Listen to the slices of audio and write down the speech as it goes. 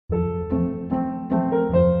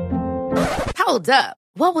Hold up.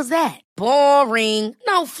 What was that? Boring.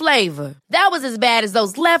 No flavor. That was as bad as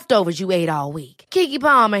those leftovers you ate all week. Keke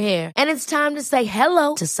Palmer here, and it's time to say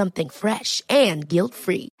hello to something fresh and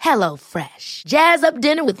guilt-free. Hello Fresh. Jazz up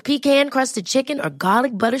dinner with pecan-crusted chicken or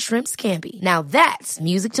garlic butter shrimp scampi. Now that's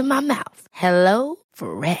music to my mouth. Hello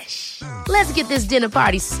Fresh. Let's get this dinner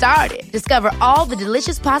party started. Discover all the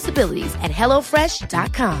delicious possibilities at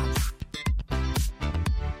hellofresh.com.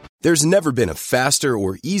 There's never been a faster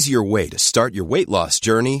or easier way to start your weight loss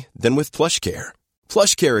journey than with PlushCare.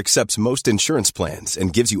 PlushCare accepts most insurance plans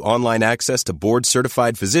and gives you online access to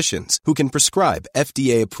board-certified physicians who can prescribe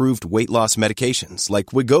FDA-approved weight loss medications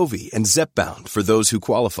like Wegovy and Zepbound for those who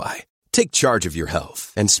qualify. Take charge of your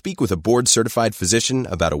health and speak with a board-certified physician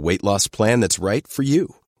about a weight loss plan that's right for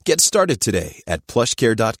you. Get started today at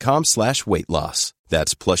plushcare.com/weight loss.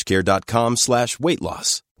 That's plushcare.com/weight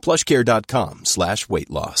loss. plushcare.com/weight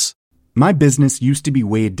loss. My business used to be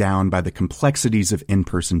weighed down by the complexities of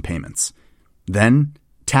in-person payments. Then,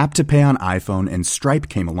 Tap to Pay on iPhone and Stripe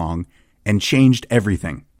came along and changed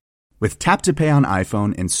everything. With Tap to Pay on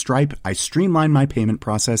iPhone and Stripe, I streamlined my payment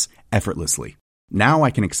process effortlessly. Now I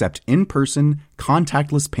can accept in-person,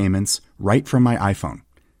 contactless payments right from my iPhone.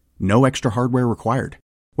 No extra hardware required.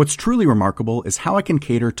 What's truly remarkable is how I can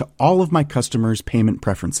cater to all of my customers' payment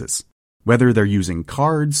preferences. Whether they're using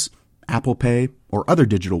cards, Apple Pay, or other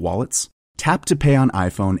digital wallets, Tap to Pay on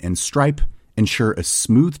iPhone and Stripe ensure a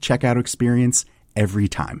smooth checkout experience every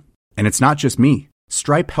time. And it's not just me.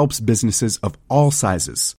 Stripe helps businesses of all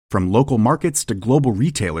sizes, from local markets to global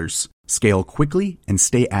retailers, scale quickly and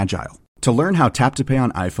stay agile. To learn how Tap to Pay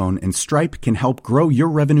on iPhone and Stripe can help grow your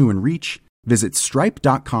revenue and reach, visit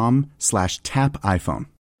stripe.com/tapiphone.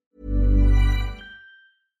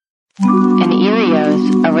 An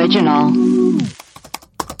Erios original.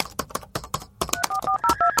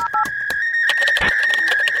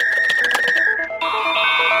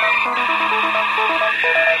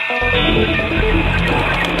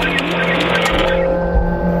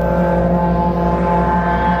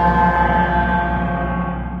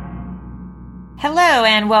 Hello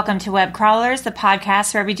and welcome to Web Crawlers, the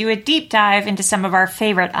podcast where we do a deep dive into some of our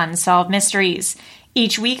favorite unsolved mysteries.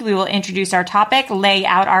 Each week, we will introduce our topic, lay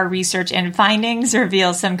out our research and findings,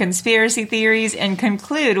 reveal some conspiracy theories, and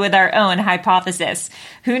conclude with our own hypothesis.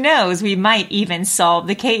 Who knows, we might even solve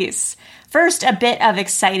the case. First, a bit of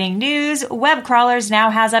exciting news. Web Crawlers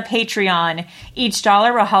now has a Patreon. Each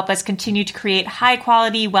dollar will help us continue to create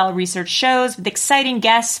high-quality, well-researched shows with exciting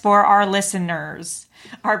guests for our listeners.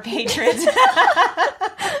 Our patrons.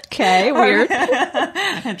 Okay, weird.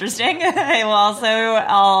 Interesting. I'll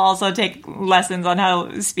also take lessons on how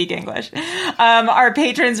to speak English. Our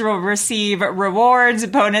patrons will receive rewards,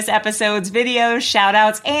 bonus episodes, videos, shout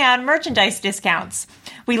outs, and merchandise discounts.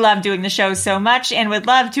 We love doing the show so much and would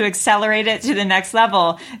love to accelerate it to the next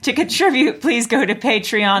level. To contribute, please go to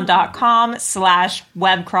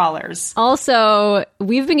patreon.com/webcrawlers. Also,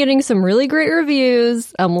 we've been getting some really great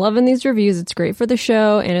reviews. I'm loving these reviews. It's great for the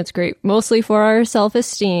show, and it's great mostly for our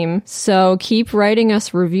self-esteem. So keep writing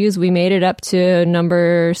us reviews. We made it up to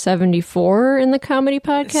number 74 in the comedy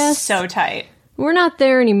podcast. So tight. We're not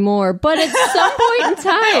there anymore, but at some point in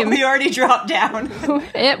time... We already dropped down.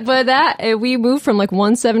 We moved from like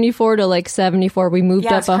 174 to like 74. We moved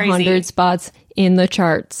up 100 spots in the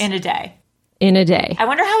charts. In a day. I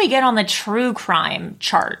wonder how we get on the true crime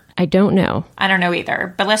chart. I don't know. I don't know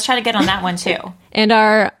either, but let's try to get on that one too. And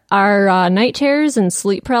our night terrors and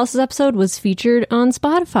sleep paralysis episode was featured on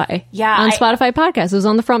Spotify. Yeah. On Spotify podcast. It was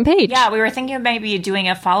on the front page. Yeah, we were thinking of maybe doing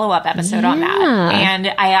a follow-up episode on that.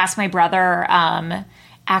 And I asked my brother,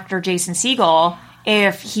 actor Jason Segel,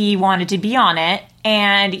 if he wanted to be on it,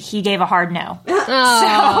 and he gave a hard no.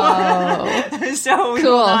 Oh. So we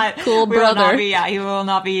cool. will not, cool we brother. He will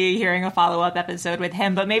not be hearing a follow-up episode with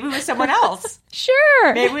him, but maybe with someone else.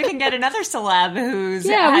 Sure. Maybe we can get another celeb who's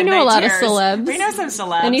we know a lot of celebs. We know some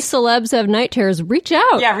celebs. Any celebs have night terrors, reach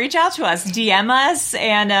out. Yeah, reach out to us. DM us,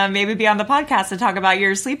 and maybe be on the podcast to talk about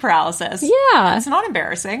your sleep paralysis. Yeah. It's not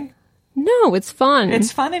embarrassing. No, it's fun.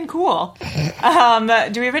 It's fun and cool. Do we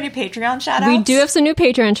have any Patreon shout-outs? We do have some new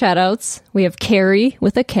Patreon shout-outs. We have Carrie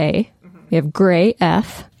with a K. We have Gray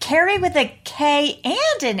F. Carrie with a K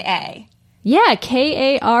and an A. Yeah,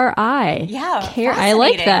 Kari. Yeah, I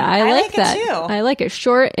like that. I like that. it too. I like it.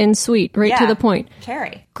 Short and sweet, right to the point.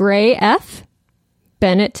 Carrie. Gray F,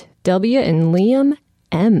 Bennett W, and Liam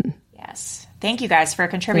M. Yes. Thank you guys for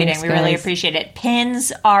contributing. Thanks, we really guys. appreciate it.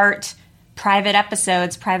 Pins, art, private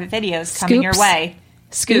episodes, private videos coming your way.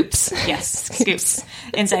 Scoops. Yes, scoops.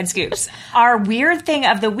 Inside scoops. Our weird thing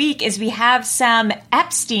of the week is we have some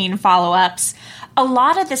Epstein follow-ups. A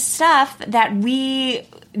lot of the stuff that we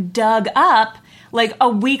dug up like a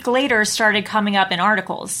week later started coming up in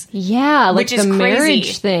articles. Yeah, like which is the crazy.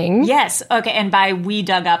 marriage thing. Yes. Okay. And by we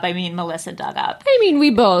dug up, I mean Melissa dug up. I mean, we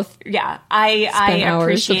both. Yeah. I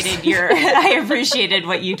hours. appreciated I appreciated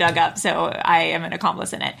what you dug up. So I am an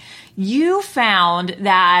accomplice in it. You found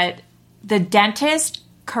that the dentist,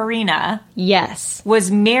 Karina, Yes.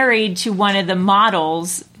 was married to one of the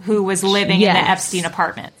models who was living in the Yes. Epstein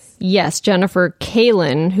apartments. Yes, Jennifer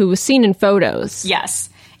Kalin, who was seen in photos. Yes.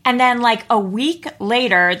 And then like a week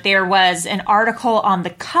later, there was an article on The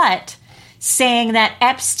Cut saying that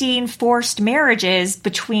Epstein forced marriages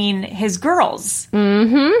between his girls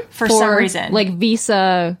for some reason. Like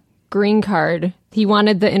visa green card. He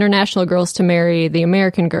wanted the international girls to marry the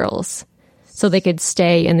American girls so they could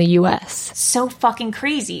stay in the U.S. So fucking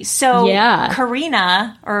crazy. So Yeah.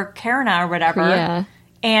 Karina or whatever Yeah.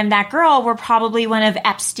 and that girl were probably one of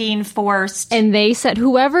Epstein forced. And they said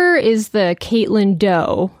whoever is the Caitlin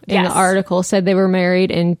Doe in Yes. the article said they were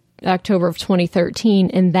married in October of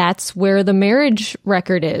 2013, and that's where the marriage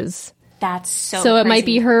record is. That's so So it might crazy.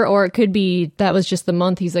 be her, or it could be that was just the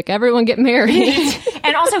month. He's like, everyone get married.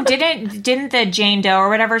 And also, didn't the Jane Doe or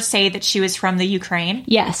whatever say that she was from the Ukraine,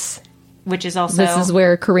 Yes. which is also This is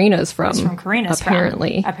where Karina's from. from Karina's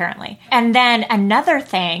apparently. apparently. And then another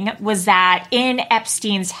thing was that in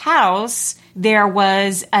Epstein's house there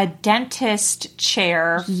was a dentist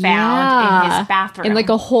chair found in his bathroom, And like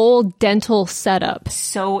a whole dental setup.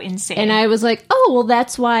 so insane. And I was like, oh, well,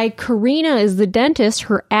 that's why Karina is the dentist.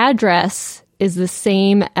 Her address is the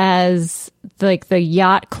same as like the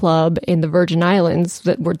yacht club in the Virgin Islands,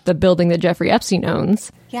 that were the building that Jeffrey Epstein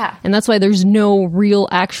owns. Yeah. And that's why there's no real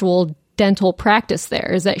actual dental practice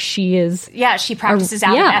there, is that she is. Yeah, she practices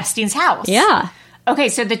out yeah. of Epstein's house. Yeah. Okay,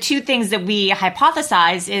 so the two things that we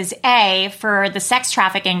hypothesize is A, for the sex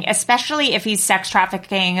trafficking, especially if he's sex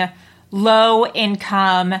trafficking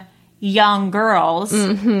low-income young girls,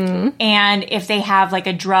 and if they have like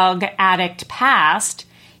a drug addict past,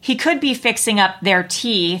 he could be fixing up their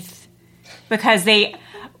teeth because they...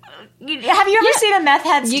 Have you ever seen a meth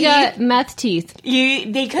head's You teeth? got meth teeth.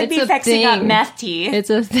 They could It's be a fixing up thing. meth teeth. It's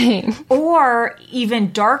a thing. Or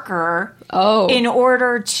even darker, in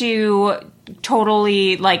order to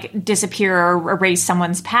totally like disappear or erase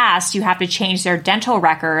someone's past, you have to change their dental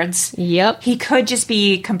records. Yep. He could just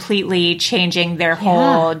be completely changing their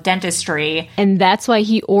whole dentistry. And that's why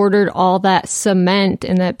he ordered all that cement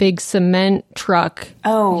in that big cement truck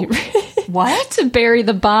Oh, what? to bury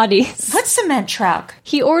the bodies. What cement truck?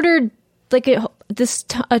 He ordered like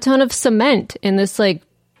a ton of cement in this like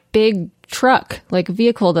big truck, like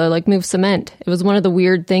vehicle to like move cement. It was one of the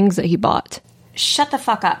weird things that he bought. Shut the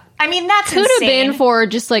fuck up. I mean, that's Could have insane. been for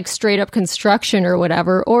just like straight up construction or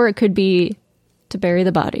whatever, or it could be to bury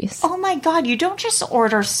the bodies. Oh my God, you don't just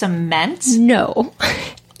order cement? No.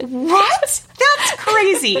 What? That's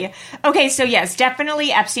crazy. Okay, so yes,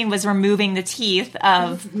 definitely Epstein was removing the teeth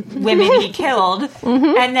of women he killed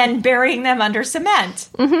and then burying them under cement.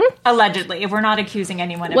 Allegedly, if we're not accusing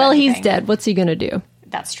anyone of Well, anything. he's dead. What's he going to do?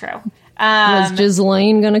 That's true. Was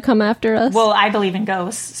Ghislaine going to come after us? Well, I believe in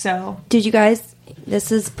ghosts, so... Did you guys?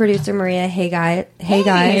 This is producer Maria. Hey guys.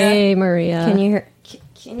 Hey, Maria. Can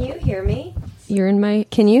you hear me? You're in my...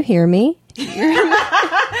 Can you hear me?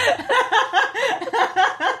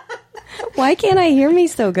 Why can't I hear me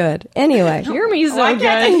so good? Anyway, Hear me so Why good.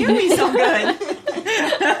 can't they hear me so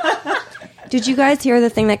good? did you guys hear the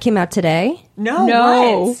thing that came out today? No.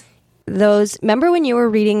 What? Those, remember when you were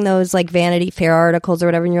reading those like Vanity Fair articles or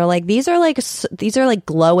whatever, and you're like, these are like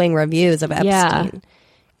glowing reviews of Epstein. Yeah.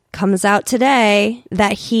 Comes out today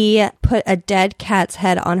that he put a dead cat's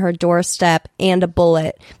head on her doorstep and a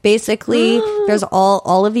bullet. Basically, there's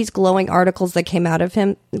all of these glowing articles that came out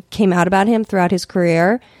about him throughout his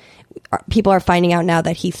career. People are finding out now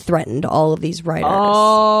that he threatened all of these writers.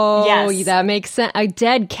 Oh, Yes. that makes sense. A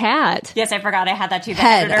dead cat. Yes, I forgot I had that too. The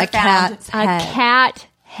Head, editor a found- cat's A head. cat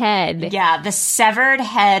head. Yeah, the severed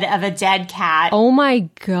head of a dead cat. Oh my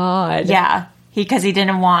God. Yeah, because he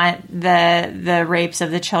didn't want the rapes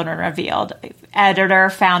of the children revealed. Editor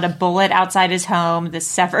found a bullet outside his home, the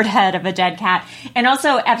severed head of a dead cat, and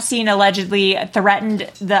also Epstein allegedly threatened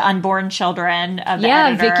the unborn children of the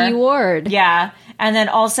editor. Vicky Ward. Yeah, and then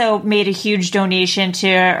also made a huge donation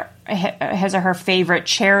to his or her favorite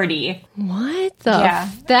charity. What the? Yeah.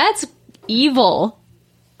 That's evil.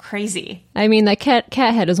 Crazy. I mean, that cat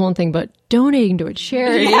head is one thing, but donating to a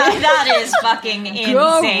charity. Yeah, that is fucking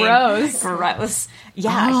insane. Gross.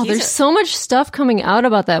 Yeah. Oh, there's so much stuff coming out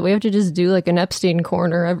about that. We have to just do like an Epstein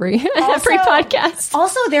corner every podcast.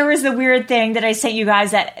 Also, there was the weird thing that I sent you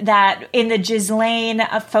guys that in the Ghislaine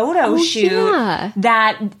photo shoot,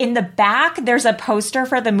 that in the back there's a poster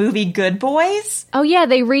for the movie Good Boys. Oh yeah,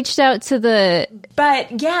 they reached out to the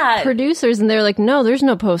producers and they're like, no, there's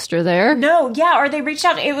no poster there. No, yeah, or they reached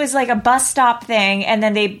out. It was like a bus stop thing, and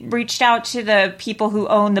then they reached out to the people who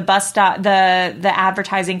own the bus stop, the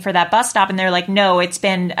advertising for that bus stop, and they're like, no, it's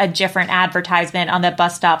been a different advertisement on the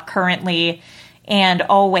bus stop currently, and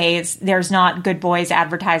always there's not Good Boys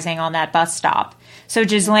advertising on that bus stop. So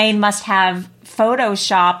Ghislaine must have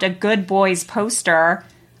photoshopped a Good Boys poster.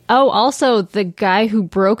 Oh, also the guy who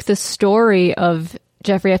broke the story of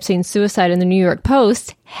Jeffrey Epstein's suicide in the New York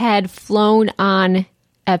Post had flown on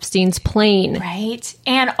Epstein's plane. Right.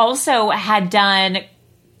 And also had done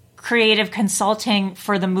creative consulting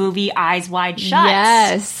for the movie Eyes Wide Shut.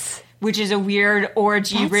 Yes. Which is a weird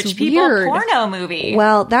orgy rich people porno movie.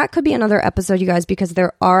 Well, that could be another episode, you guys, because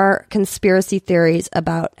there are conspiracy theories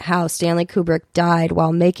about how Stanley Kubrick died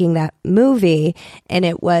while making that movie.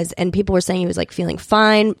 And people were saying he was like feeling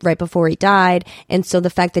fine right before he died. And so the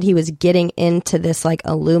fact that he was getting into this like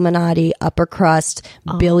Illuminati upper crust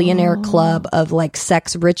billionaire club of like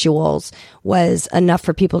sex rituals was enough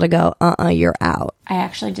for people to go, you're out. I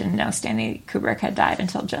actually didn't know Stanley Kubrick had died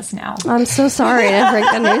until just now. I'm so sorry to break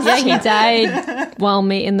the news. Yeah, he died while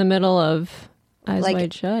in the middle of Eyes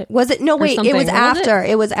Wide Shut. Was it? No, wait. It was after.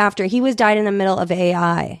 It was after. He was died in the middle of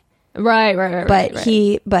AI. Right. But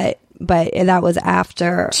that was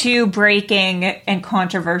after. Two breaking and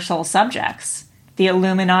controversial subjects: the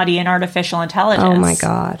Illuminati and artificial intelligence. Oh my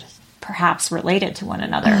God. Perhaps related to one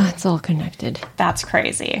another. It's all connected. That's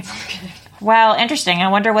crazy. Well, interesting. I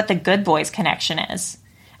wonder what the Good Boys connection is.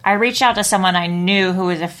 I reached out to someone I knew who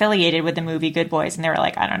was affiliated with the movie Good Boys, and they were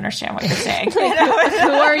like, I don't understand what you're saying. Who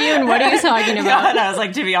are you and what are you talking about? Yeah, and I was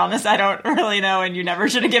like, to be honest, I don't really know, and you never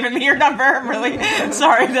should have given me your number. I'm really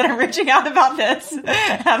sorry that I'm reaching out about this.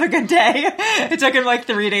 Have a good day. It took him like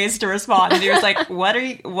 3 days to respond, and he was like, what are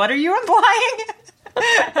you implying?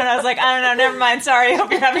 And I was like, I don't know, never mind, sorry, hope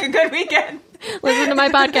you're having a good weekend. Listen to my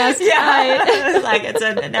podcast.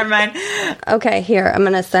 Yeah. Never mind. Okay, here,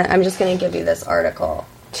 I'm just gonna give you this article.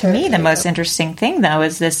 To me, the most interesting thing, though,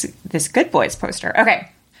 is this Good Boys poster. Okay.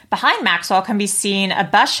 Behind Maxwell can be seen a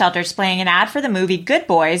bus shelter displaying an ad for the movie Good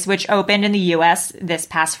Boys, which opened in the U.S. this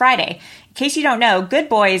past Friday. In case you don't know, Good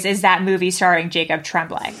Boys is that movie starring Jacob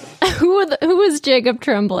Tremblay. Who is Jacob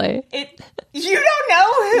Tremblay? You don't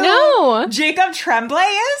know who No. Jacob Tremblay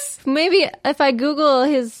is? Maybe if I Google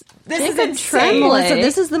his Jacob Tremblay. So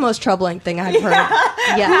this is the most troubling thing I've heard.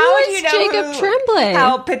 Yeah. How Who do you is know Jacob Tremblay?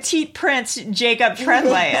 How petite prince Jacob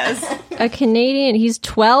Tremblay is? A Canadian. He's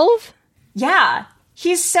 12? Yeah.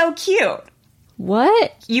 He's so cute.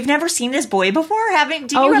 What? You've never seen this boy before?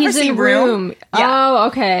 Did you ever he's see in Room? Yeah. Oh,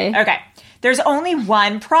 okay. Okay. There's only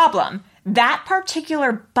one problem. That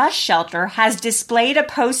particular bus shelter has displayed a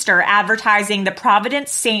poster advertising the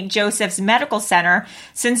Providence St. Joseph's Medical Center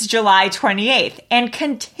since July 28th and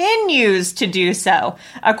continues to do so,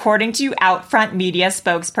 according to Outfront Media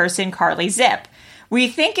spokesperson Carly Zip. We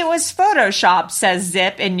think it was photoshopped, says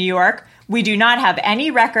Zip in New York. We do not have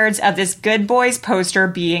any records of this Good Boys poster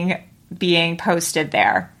being posted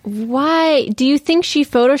there. Why? Do you think she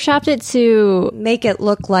photoshopped it to make it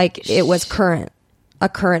look like it was a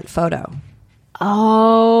current photo?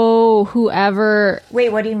 Oh, whoever.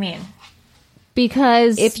 Wait, what do you mean?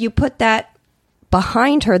 Because if you put that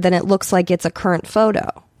behind her, then it looks like it's a current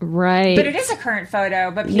photo. Right. But it is a current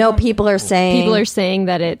photo. But people are saying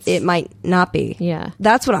that it might not be. Yeah.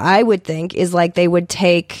 That's what I would think is like they would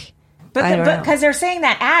take. But because they're saying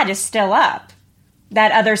that ad is still up.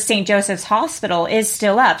 That other St. Joseph's Hospital is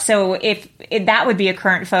still up. So if that would be a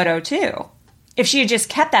current photo too. If she had just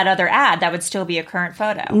kept that other ad, that would still be a current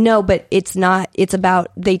photo. No, but it's not. It's about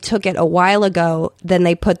they took it a while ago. Then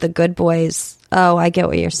they put the Good Boys. Oh, I get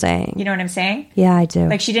what you're saying. You know what I'm saying? Yeah, I do.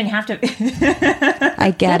 Like she didn't have to.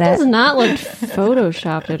 I get that it. Does not look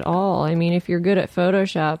photoshopped at all. I mean, if you're good at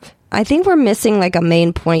Photoshop. I think we're missing like a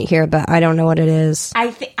main point here, but I don't know what it is.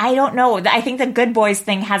 I don't know. I think the Good Boys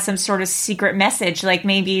thing has some sort of secret message. Like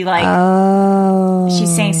maybe like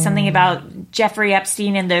she's saying something about Jeffrey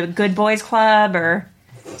Epstein and the Good Boys Club or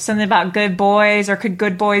something about good boys, or could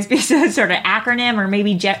Good Boys be some sort of acronym, or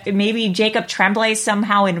maybe Jacob Tremblay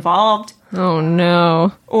somehow involved. Oh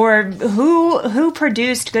no. Or who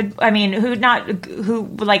produced Good, I mean, who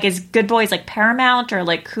like is Good Boys like Paramount, or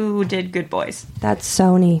like who did Good Boys? That's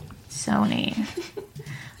Sony.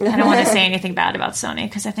 I don't want to say anything bad about Sony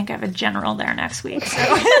because I think I have a general there next week. So.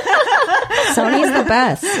 Sony's the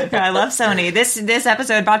best. I love Sony. This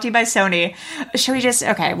episode brought to you by Sony. Should we just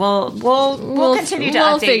we'll continue to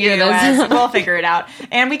update you we'll figure it out.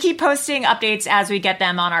 And we keep posting updates as we get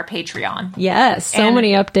them on our Patreon. Yes, so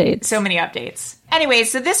many updates. So many updates. Anyway,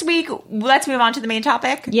 so this week, let's move on to the main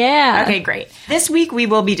topic. Yeah. Okay, great. This week, we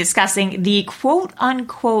will be discussing the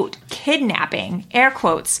quote-unquote kidnapping, air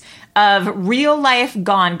quotes, of real-life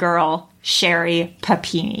Gone Girl, Sherri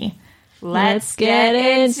Papini. Let's get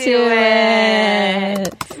into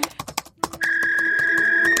it.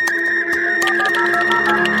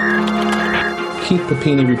 Keith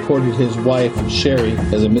Papini reported his wife, Sherri,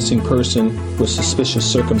 as a missing person with suspicious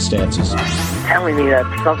circumstances. Telling me that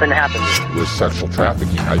something happened. With sexual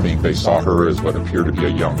trafficking, I think they saw her as what appeared to be a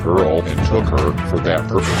young girl and took her for that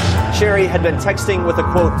purpose. Sherri had been texting with a,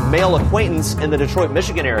 quote, male acquaintance in the Detroit,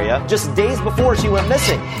 Michigan area just days before she went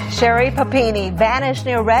missing. Sherri Papini vanished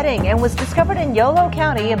near Reading and was discovered in Yolo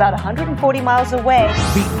County about 140 miles away.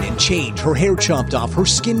 Beaten and chained, her hair chopped off, her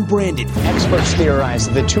skin branded. Experts theorize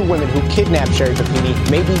that the two women who kidnapped Sherri Papini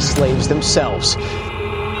may be slaves themselves.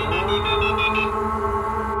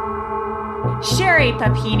 Sherri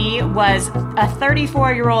Papini was a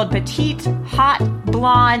 34-year-old petite, hot,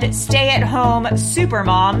 blonde, stay-at-home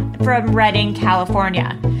supermom from Redding,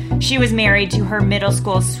 California. She was married to her middle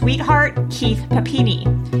school sweetheart, Keith Papini.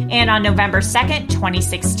 And on November 2nd,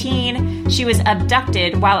 2016, she was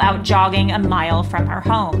abducted while out jogging a mile from her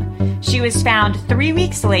home. She was found 3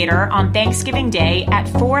 weeks later on Thanksgiving Day at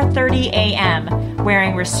 4:30 a.m.,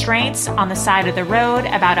 wearing restraints on the side of the road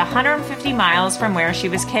about 150 miles from where she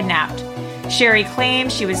was kidnapped. Sherri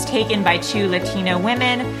claimed she was taken by two Latino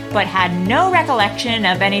women, but had no recollection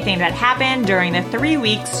of anything that happened during the 3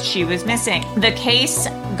 weeks she was missing. The case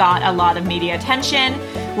got a lot of media attention,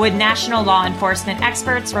 with national law enforcement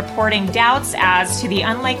experts reporting doubts as to the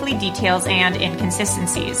unlikely details and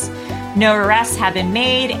inconsistencies. No arrests have been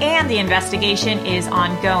made, and the investigation is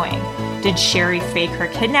ongoing. Did Sherri fake her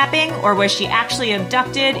kidnapping, or was she actually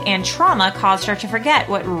abducted and trauma caused her to forget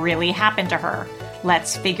what really happened to her?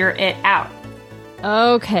 Let's figure it out.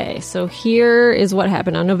 Okay, so here is what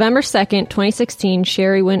happened. On November 2nd, 2016,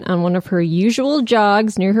 Sherri went on one of her usual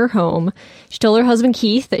jogs near her home. She told her husband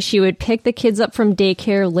Keith that she would pick the kids up from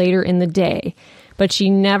daycare later in the day, but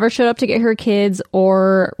she never showed up to get her kids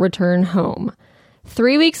or return home.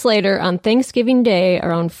 3 weeks later, on Thanksgiving Day,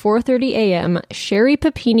 around 4:30 a.m., Sherri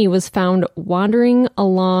Papini was found wandering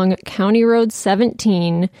along County Road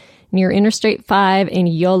 17 near Interstate 5 in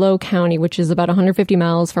Yolo County, which is about 150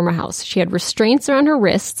 miles from her house. She had restraints around her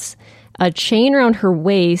wrists, a chain around her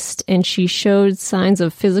waist, and she showed signs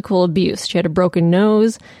of physical abuse. She had a broken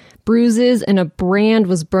nose, bruises, and a brand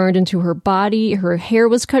was burned into her body. Her hair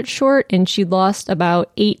was cut short, and she lost about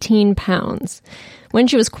 18 pounds. When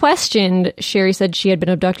she was questioned, Sherri said she had been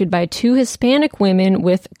abducted by two Hispanic women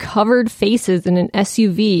with covered faces in an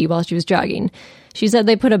SUV while she was jogging. She said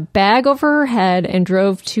they put a bag over her head and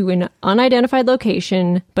drove to an unidentified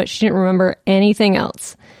location, but she didn't remember anything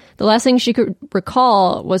else. The last thing she could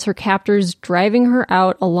recall was her captors driving her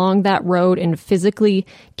out along that road and physically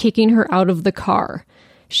kicking her out of the car.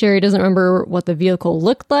 Sherri doesn't remember what the vehicle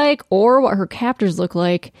looked like or what her captors looked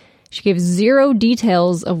like. She gave zero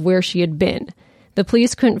details of where she had been. The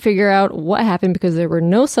police couldn't figure out what happened because there were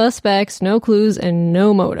no suspects, no clues, and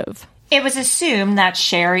no motive. It was assumed that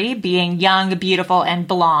Sherri, being young, beautiful, and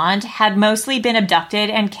blonde, had mostly been abducted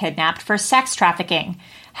and kidnapped for sex trafficking.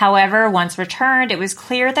 However, once returned, it was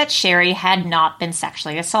clear that Sherri had not been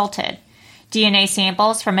sexually assaulted. DNA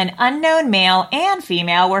samples from an unknown male and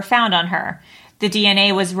female were found on her. The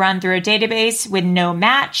DNA was run through a database with no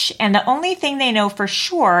match, and the only thing they know for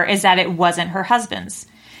sure is that it wasn't her husband's.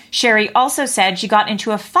 Sherri also said she got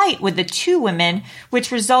into a fight with the two women,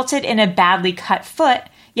 which resulted in a badly cut foot,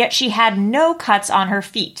 yet she had no cuts on her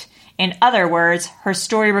feet. In other words, her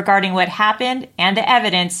story regarding what happened and the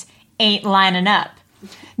evidence ain't lining up.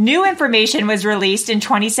 New information was released in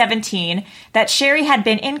 2017 that Sherri had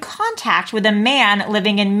been in contact with a man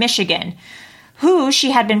living in Michigan, who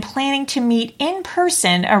she had been planning to meet in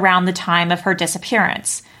person around the time of her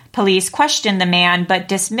disappearance. Police questioned the man but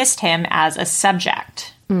dismissed him as a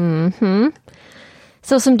subject.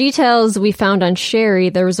 So some details we found on Sherri.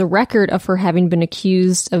 There was a record of her having been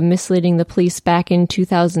accused of misleading the police back in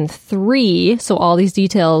 2003. So all these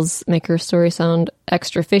details make her story sound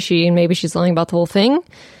extra fishy, and maybe she's lying about the whole thing.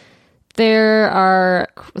 There's a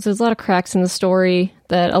lot of cracks in the story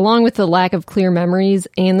that, along with the lack of clear memories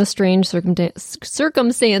and the strange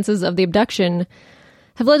circumstances of the abduction,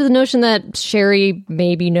 have led to the notion that Sherry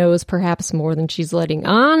maybe knows perhaps more than she's letting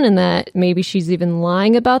on, and that maybe she's even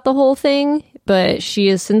lying about the whole thing. But she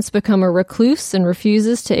has since become a recluse and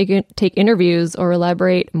refuses to take interviews or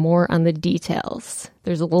elaborate more on the details.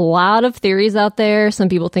 There's a lot of theories out there. Some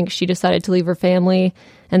people think she decided to leave her family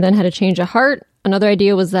and then had a change of heart. Another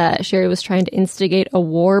idea was that Sherry was trying to instigate a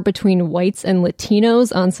war between whites and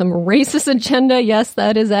Latinos on some racist agenda. Yes,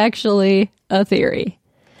 that is actually a theory.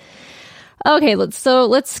 Okay, let's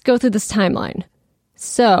go through this timeline.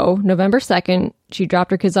 So, November 2nd, she dropped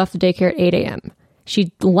her kids off to daycare at 8 a.m.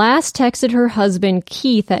 She last texted her husband,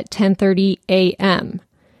 Keith, at 10:30 a.m.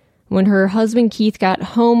 When her husband, Keith, got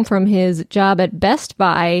home from his job at Best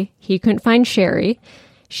Buy, he couldn't find Sherry.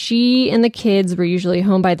 She and the kids were usually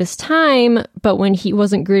home by this time, but when he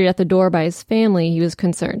wasn't greeted at the door by his family, he was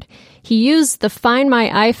concerned. He used the Find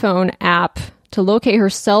My iPhone app to locate her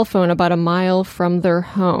cell phone about a mile from their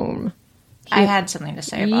home. I had something to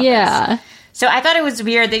say about this. So I thought it was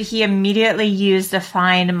weird that he immediately used the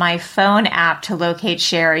Find My Phone app to locate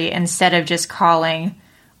Sherry instead of just calling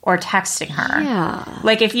or texting her. Yeah.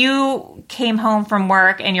 Like, if you came home from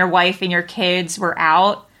work and your wife and your kids were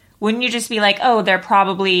out, wouldn't you just be like, oh, they're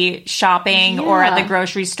probably shopping or at the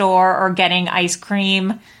grocery store or getting ice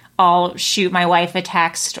cream? I'll shoot my wife a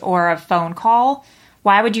text or a phone call.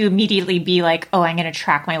 Why would you immediately be like, oh, I'm going to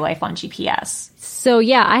track my wife on GPS? So,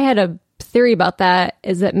 yeah, I had a theory about that,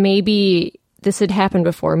 is that maybe this had happened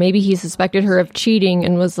before. Maybe he suspected her of cheating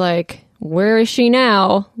and was like, where is she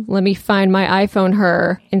now? Let me find my iPhone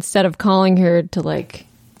her, instead of calling her to, like...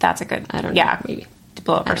 That's a good... I don't know. Maybe. To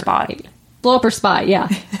blow up her spot. Blow up her spot, yeah.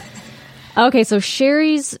 Okay, so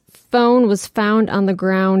Sherry's phone was found on the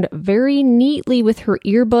ground very neatly with her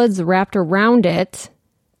earbuds wrapped around it,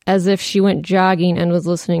 as if she went jogging and was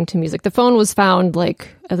listening to music. The phone was found, like,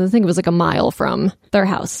 I think it was like a mile from their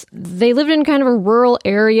house. They lived in kind of a rural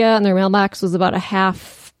area, and their mailbox was about a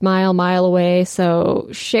half mile away. So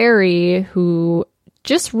Sherry, who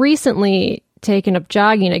just recently taken up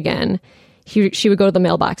jogging again, she would go to the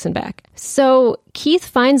mailbox and back. So Keith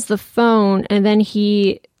finds the phone, and then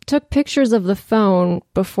he took pictures of the phone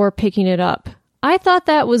before picking it up. I thought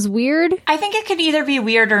that was weird. I think it could either be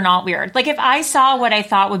weird or not weird. Like, if I saw what I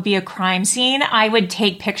thought would be a crime scene, I would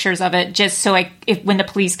take pictures of it just so if when the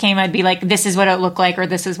police came, I'd be like, this is what it looked like, or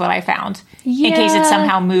this is what I found. Yeah. In case it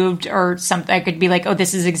somehow moved or something, I could be like, oh,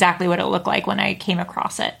 this is exactly what it looked like when I came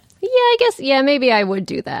across it. Yeah, I guess, maybe I would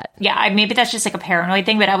do that. Yeah, maybe that's just like a paranoid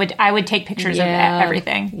thing, but I would take pictures of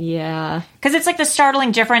everything. Yeah. Because it's like the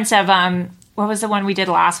startling difference of, what was the one we did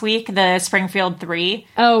last week? The Springfield 3.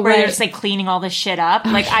 Oh, where right. they're just like cleaning all this shit up.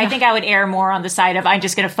 Like, I think I would err more on the side of, I'm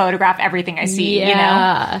just going to photograph everything I see, you know?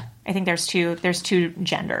 I think there's two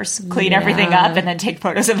genders. Clean everything up and then take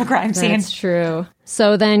photos of a crime scene. That's true.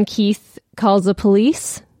 So then Keith calls the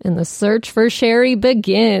police and the search for Sherry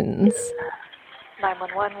begins.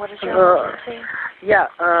 911, what is your emergency?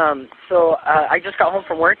 So I just got home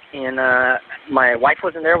from work, and my wife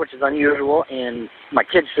wasn't there, which is unusual, and my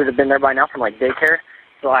kids should have been there by now from, like, daycare.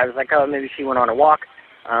 So I was like, oh, maybe she went on a walk.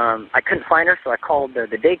 I couldn't find her, so I called the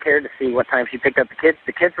daycare to see what time she picked up the kids.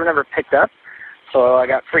 The kids were never picked up, so I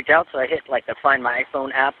got freaked out, so I hit, like, the Find My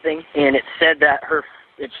iPhone app thing, and it said that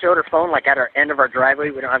it showed her phone, like, at our end of our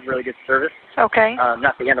driveway. We don't have really good service. Okay.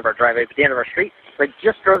 Not the end of our driveway, but the end of our street. So I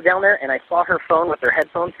just drove down there, and I saw her phone with her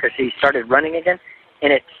headphones because she started running again.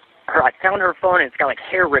 And I found her phone, and it's got, like,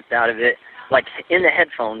 hair ripped out of it, like, in the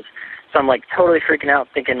headphones. So I'm, like, totally freaking out,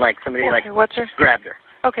 thinking, like, somebody, grabbed her.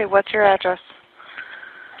 Okay, what's your address?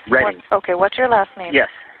 Redding. What's your last name? Yes.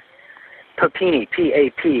 Papini,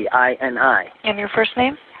 P-A-P-I-N-I. And your first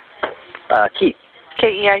name? Keith.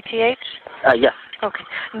 K-E-I-T-H? Yes. Okay.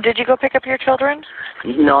 Did you go pick up your children?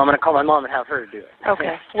 No, I'm going to call my mom and have her do it.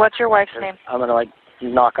 Okay. What's your wife's name? I'm going to, like,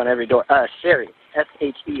 knock on every door. Sherry.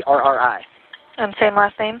 S-H-E-R-R-I. And same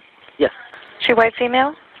last name? Yes. She white,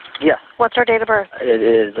 female? Yes. What's her date of birth? It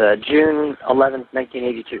is June 11th,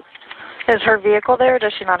 1982. Is her vehicle there?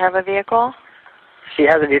 Does she not have a vehicle? She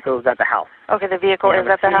has a vehicle at the house. Okay, the vehicle is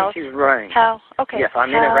at the house? She's running. How? Okay. Yes, I'm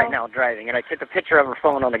in it right now driving, and I took a picture of her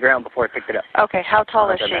phone on the ground before I picked it up. Okay, how tall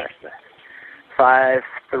is she? 5'3",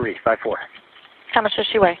 5'4". How much does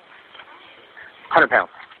she weigh? 100 pounds.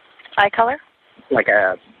 Eye color? Like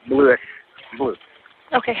a bluish blue.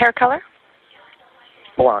 Okay, hair color?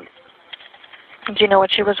 Blonde. Do you know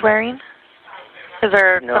what she was wearing? Is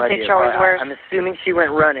there something she always wears? I'm assuming she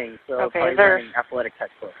went running, so probably wearing athletic type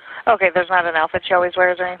clothes. Okay, there's not an outfit she always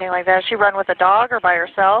wears or anything like that. Does she run with a dog or by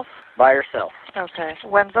herself? By herself. Okay.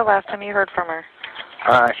 When's the last time you heard from her?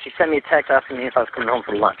 She sent me a text asking me if I was coming home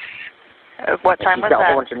for lunch. What time was that? She's got a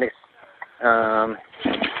whole bunch of mix.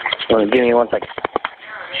 Give me 1 second.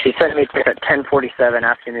 She sent me a text at 10:47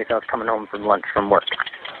 asking me if I was coming home from lunch from work.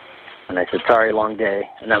 And I said, sorry, long day.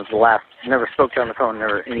 And that was the last. Never spoke to her on the phone,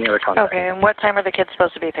 never any other contact. Okay, and what time are the kids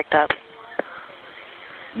supposed to be picked up?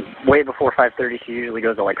 Way before 5:30. She usually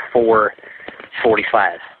goes at like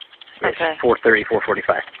 4:45. Okay. 4:30,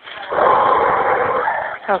 4:45.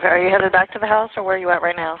 Okay, are you headed back to the house, or where are you at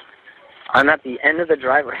right now? I'm at the end of the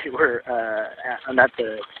driveway I'm at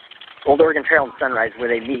the Old Oregon Trail in Sunrise where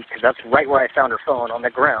they meet, because that's right where I found her phone on the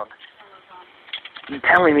ground.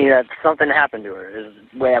 Telling me that something happened to her is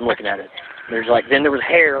the way I'm looking at it. Then there was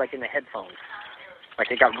hair like in the headphones. Like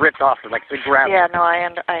it got ripped off of like the gravel. Yeah, no, I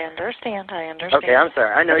understand. Okay, I'm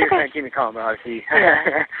sorry. I know you're trying to keep me calm, but obviously.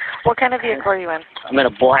 Yeah. What kind of vehicle are you in? I'm in a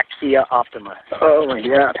black Kia Optima. Oh my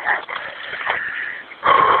God.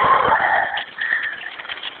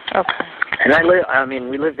 Okay. And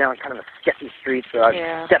we live down kind of a sketchy street, so I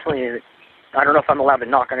definitely, I don't know if I'm allowed to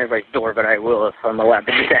knock on everybody's door, but I will if I'm allowed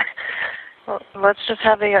to do that. Well, let's just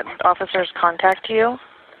have the officers contact you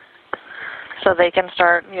so they can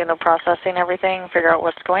start, processing everything, figure out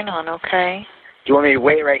what's going on, okay? Do you want me to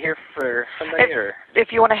wait right here for somebody?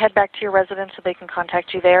 If you want to head back to your residence so they can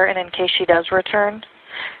contact you there, and in case she does return.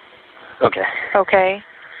 Okay. Okay.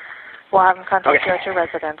 We'll have them contact you at your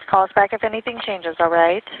residence. Call us back if anything changes, all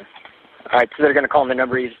right? All right, so they're going to call the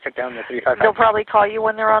number you just took down, the 355? They'll probably call you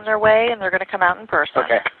when they're on their way, and they're going to come out in person.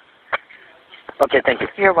 Okay. Okay, thank you.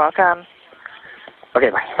 You're welcome. Okay,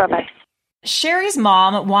 bye. Bye-bye. Sherry's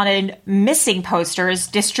mom wanted missing posters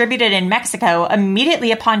distributed in Mexico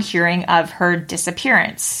immediately upon hearing of her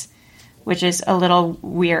disappearance, which is a little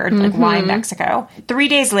weird. Like, why Mexico? 3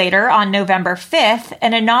 days later, on November 5th,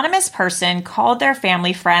 an anonymous person called their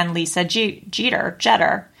family friend Lisa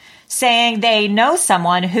Jeter, saying they know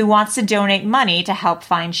someone who wants to donate money to help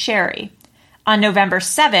find Sherry. On November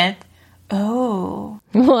 7th,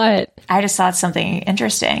 what? I just thought something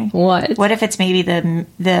interesting. What? What if it's maybe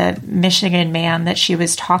the Michigan man that she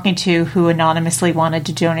was talking to who anonymously wanted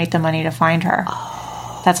to donate the money to find her?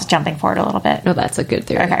 Oh. That's jumping forward a little bit. No, that's a good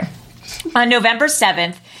theory. Okay. On November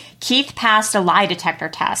 7th, Keith passed a lie detector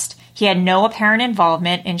test. He had no apparent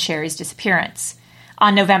involvement in Sherry's disappearance.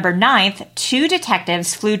 On November 9th, 2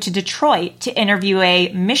 detectives flew to Detroit to interview a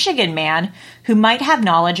Michigan man who might have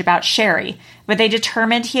knowledge about Sherry, but they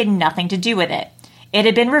determined he had nothing to do with it. It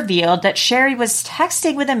had been revealed that Sherry was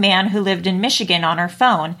texting with a man who lived in Michigan on her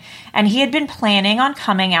phone, and he had been planning on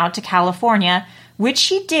coming out to California, which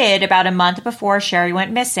she did about a month before Sherry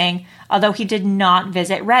went missing, although he did not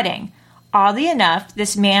visit Redding. Oddly enough,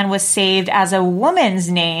 this man was saved as a woman's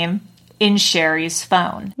name in Sherry's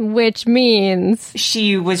phone. Which means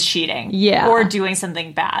she was cheating. Yeah. Or doing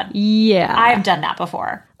something bad. Yeah. I've done that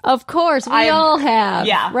before. Of course, we all have.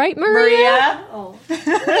 Yeah. Right, Maria? Oh.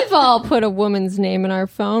 We've all put a woman's name in our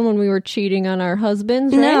phone when we were cheating on our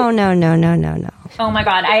husbands, right? No. Oh my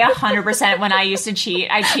God, I 100%, when I used to cheat,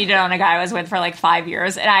 I cheated on a guy I was with for like 5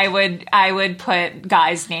 years, and I would put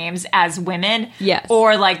guys' names as women. Yes.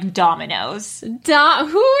 Or like Domino's.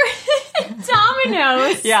 Domino's?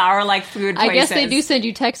 Yeah, or like food places. I guess they do send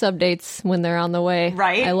you text updates when they're on the way.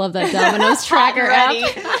 Right? I love that Domino's tracker app.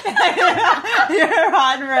 You're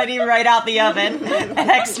hot and ready right out the oven.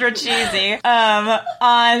 Extra cheesy.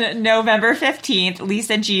 On November 15th,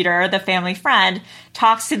 Lisa Jeter, the family friend,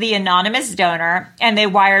 talks to the anonymous donor, and they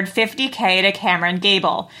wired $50K to Cameron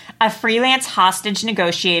Gable, a freelance hostage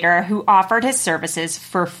negotiator who offered his services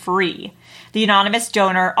for free. The anonymous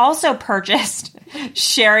donor also purchased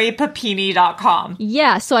SherryPapini.com.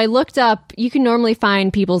 Yeah, so I looked up, you can normally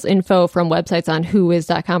find people's info from websites on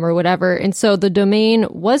whois.com or whatever, and so the domain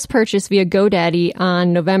was purchased via GoDaddy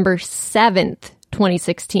on November 7th,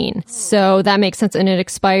 2016. So that makes sense, and it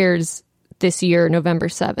expires this year, November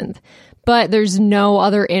 7th. But there's no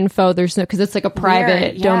other info. There's no, because it's like a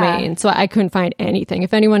private domain. So I couldn't find anything.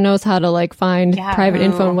 If anyone knows how to like find private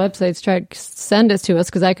info on websites, try to send us to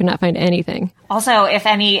us, because I could not find anything. Also, if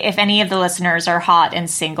any of the listeners are hot and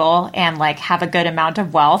single and like have a good amount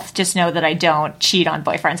of wealth, just know that I don't cheat on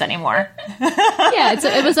boyfriends anymore. Yeah,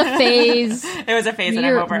 it was a phase. It was a phase, and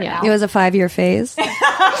I'm over it now. It was a 5-year phase.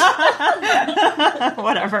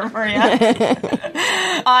 Whatever, Maria.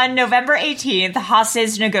 On November 18th,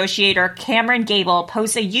 hostage negotiator Cameron Gable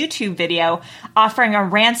posts a YouTube video offering a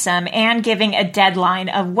ransom and giving a deadline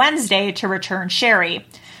of Wednesday to return Sherry.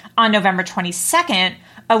 On November 22nd,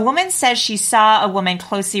 a woman says she saw a woman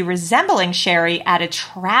closely resembling Sherry at a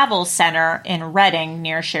travel center in Redding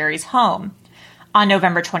near Sherry's home. On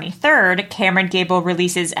November 23rd, Cameron Gable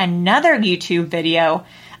releases another YouTube video.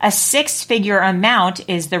 A 6-figure amount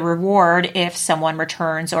is the reward if someone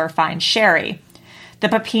returns or finds Sherry. The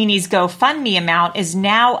Papini's GoFundMe amount is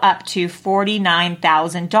now up to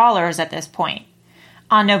 $49,000 at this point.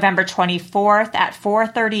 On November 24th at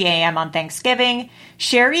 4:30 a.m. on Thanksgiving,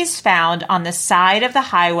 Sherry's found on the side of the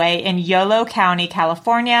highway in Yolo County,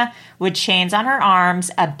 California, with chains on her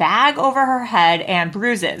arms, a bag over her head, and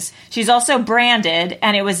bruises. She's also branded,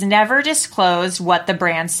 and it was never disclosed what the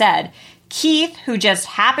brand said. Keith, who just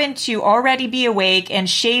happened to already be awake and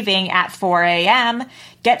shaving at 4 a.m.,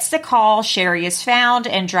 gets the call Sherry is found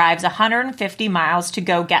and drives 150 miles to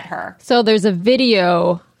go get her. So there's a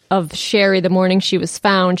video of Sherry the morning she was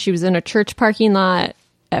found. She was in a church parking lot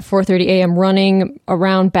at 4:30 a.m. running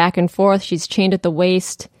around back and forth. She's chained at the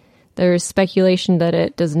waist. There's speculation that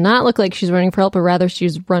it does not look like she's running for help, but rather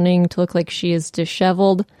she's running to look like she is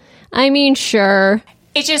disheveled. I mean, sure.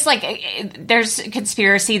 It's just like there's a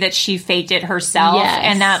conspiracy that she faked it herself,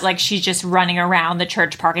 and that like she's just running around the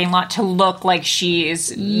church parking lot to look like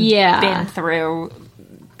she's been through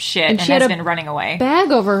shit and has been running away.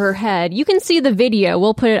 Bag over her head. You can see the video.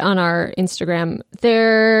 We'll put it on our Instagram.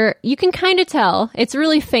 There, you can kind of tell. It's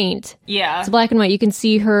really faint. Yeah. It's black and white. You can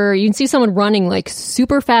see her. You can see someone running like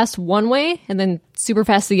super fast one way and then super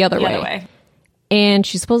fast the other way. And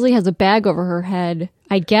she supposedly has a bag over her head,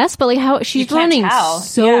 I guess, but like how she's running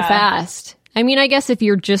so fast. I mean, I guess if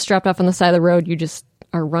you're just dropped off on the side of the road, you just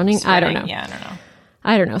are running. Sweating. I don't know. Yeah,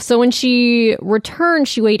 I don't know. So when she returned,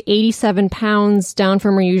 she weighed 87 pounds, down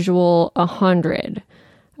from her usual 100.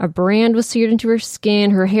 A brand was seared into her skin.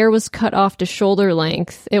 Her hair was cut off to shoulder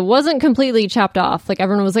length. It wasn't completely chopped off. Like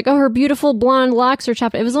everyone was like, "Oh, her beautiful blonde locks are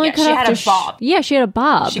chopped." It was only cut off to she had a bob. She had a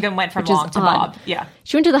bob. She went from long to bob. Yeah.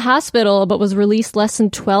 She went to the hospital, but was released less than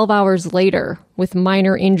 12 hours later with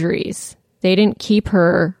minor injuries. They didn't keep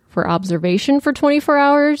her for observation for 24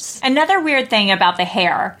 hours. Another weird thing about the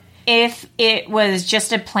hair, if it was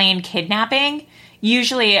just a plain kidnapping,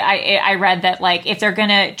 usually I read that like if they're going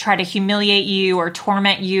to try to humiliate you or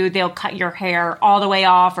torment you, they'll cut your hair all the way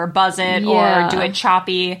off or buzz it or do it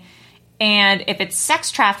choppy. And if it's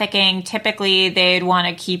sex trafficking, typically they'd want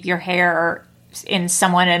to keep your hair in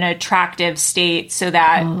somewhat an attractive state so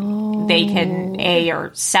that they can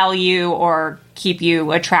or sell you or keep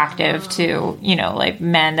you attractive to, like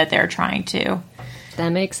men that they're trying to. That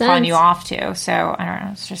makes sense. Pawn you off to. So, I don't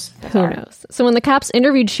know. It's just bizarre. Who knows? So when the cops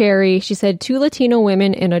interviewed Sherry, she said 2 Latino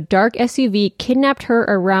women in a dark SUV kidnapped her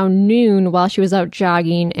around noon while she was out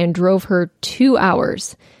jogging and drove her 2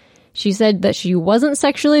 hours. She said that she wasn't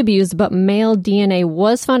sexually abused, but male DNA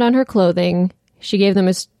was found on her clothing. She gave them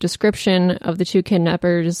a description of the 2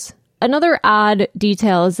 kidnappers. Another odd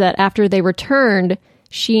detail is that after they returned,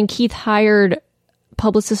 she and Keith hired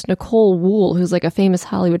publicist Nicole Wool, who's like a famous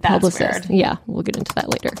Hollywood publicist. Weird. Yeah, we'll get into that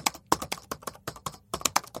later.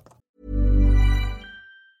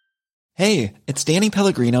 Hey, it's Danny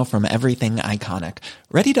Pellegrino from Everything Iconic.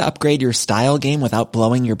 Ready to upgrade your style game without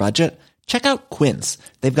blowing your budget? Check out Quince.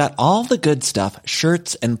 They've got all the good stuff,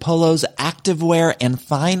 shirts and polos, activewear, and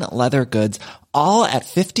fine leather goods, all at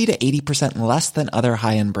 50 to 80% less than other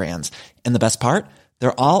high-end brands. And the best part?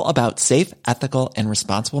 They're all about safe, ethical, and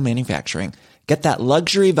responsible manufacturing. Get that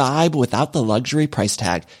luxury vibe without the luxury price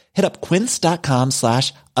tag. Hit up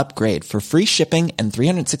quince.com/upgrade for free shipping and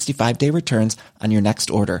 365-day returns on your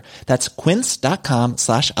next order. That's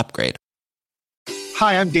quince.com/upgrade.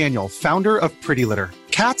 Hi, I'm Daniel, founder of Pretty Litter.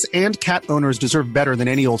 Cats and cat owners deserve better than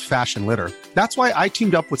any old-fashioned litter. That's why I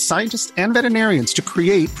teamed up with scientists and veterinarians to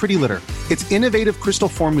create Pretty Litter. Its innovative crystal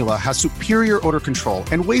formula has superior odor control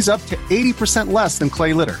and weighs up to 80% less than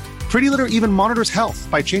clay litter. Pretty Litter even monitors health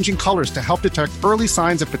by changing colors to help detect early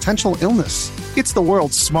signs of potential illness. It's the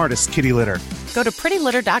world's smartest kitty litter. Go to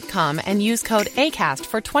prettylitter.com and use code ACAST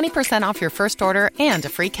for 20% off your first order and a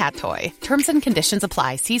free cat toy. Terms and conditions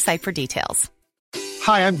apply. See site for details.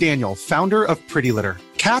 Hi, I'm Daniel, founder of Pretty Litter.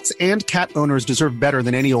 Cats and cat owners deserve better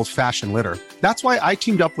than any old-fashioned litter. That's why I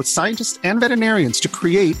teamed up with scientists and veterinarians to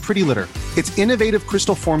create Pretty Litter. Its innovative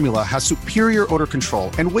crystal formula has superior odor control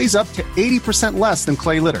and weighs up to 80% less than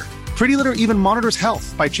clay litter. Pretty Litter even monitors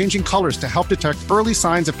health by changing colors to help detect early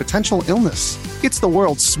signs of potential illness. It's the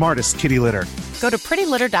world's smartest kitty litter. Go to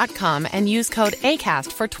prettylitter.com and use code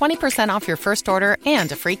ACAST for 20% off your first order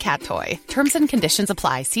and a free cat toy. Terms and conditions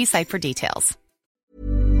apply. See site for details.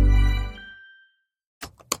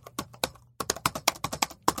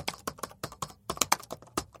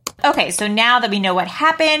 Okay, so now that we know what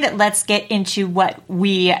happened, let's get into what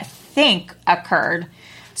we think occurred.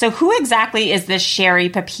 So who exactly is this Sherry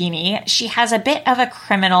Papini? She has a bit of a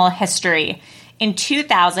criminal history. In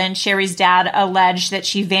 2000, Sherry's dad alleged that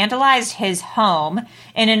she vandalized his home.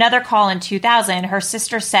 In another call in 2000, her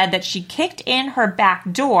sister said that she kicked in her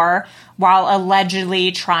back door while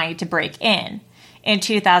allegedly trying to break in. In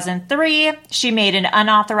 2003, she made an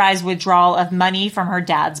unauthorized withdrawal of money from her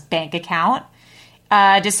dad's bank account.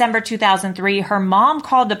 December 2003, her mom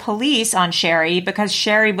called the police on Sherry because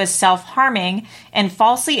Sherry was self-harming and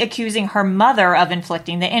falsely accusing her mother of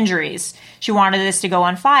inflicting the injuries. She wanted this to go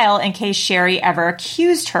on file in case Sherry ever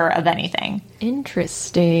accused her of anything.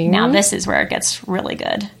 Interesting. Now, this is where it gets really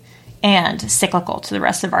good and cyclical to the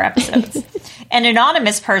rest of our episodes. An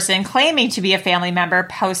anonymous person claiming to be a family member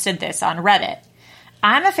posted this on Reddit.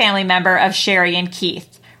 I'm a family member of Sherry and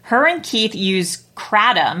Keith. Her and Keith use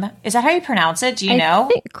kratom. Is that how you pronounce it? Do you know? I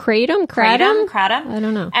think kratom? I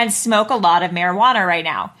don't know. And smoke a lot of marijuana right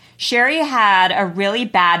now. Sherry had a really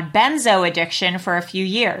bad benzo addiction for a few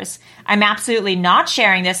years. I'm absolutely not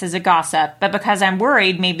sharing this as a gossip, but because I'm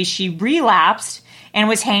worried maybe she relapsed and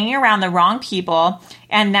was hanging around the wrong people,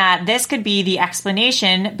 and that this could be the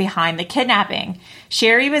explanation behind the kidnapping.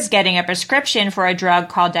 Sherry was getting a prescription for a drug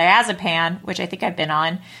called diazepam, which I think I've been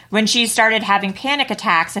on, when she started having panic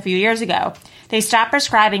attacks a few years ago. They stopped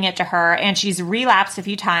prescribing it to her, and she's relapsed a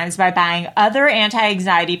few times by buying other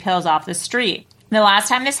anti-anxiety pills off the street. The last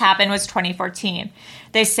time this happened was 2014.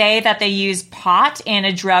 They say that they used pot and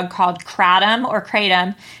a drug called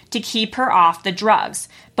kratom to keep her off the drugs.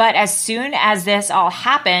 But as soon as this all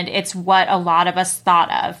happened, it's what a lot of us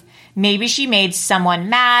thought of. Maybe she made someone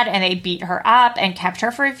mad and they beat her up and kept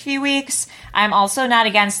her for a few weeks. I'm also not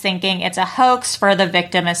against thinking it's a hoax for the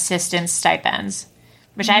victim assistance stipends,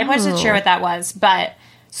 which I wasn't sure what that was. But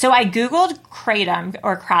so I Googled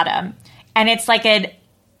kratom, and it's like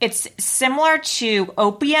it's similar to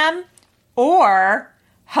opium or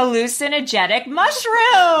hallucinogenic mushrooms.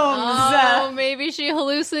 Oh, maybe she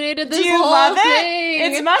hallucinated this Do you whole love thing.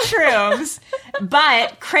 it? It's mushrooms.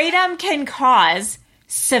 But kratom can cause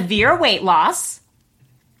severe weight loss,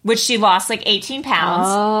 which she lost like 18 pounds.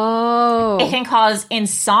 Oh. It can cause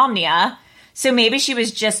insomnia. So maybe she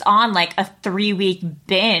was just on like a 3-week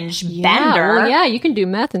binge bender. Well, yeah, you can do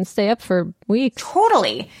meth and stay up for weeks.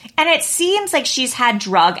 Totally. And it seems like she's had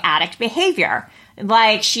drug addict behavior.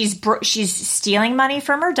 Like she's stealing money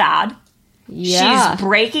from her dad. Yeah. She's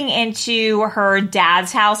breaking into her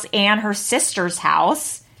dad's house and her sister's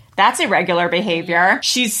house. That's irregular behavior.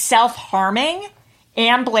 She's self-harming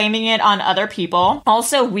and blaming it on other people.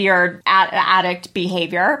 Also weird addict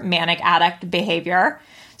behavior, manic addict behavior.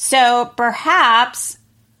 So perhaps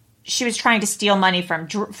she was trying to steal money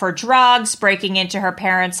for drugs, breaking into her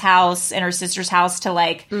parents' house and her sister's house to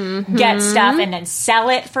get stuff and then sell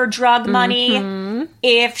it for drug money.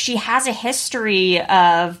 If she has a history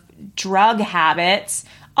of drug habits.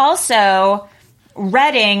 Also,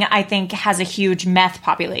 Redding, I think, has a huge meth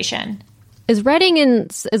population. Is Redding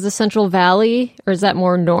is the Central Valley, or is that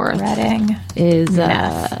more north? Redding is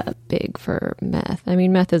big for meth. I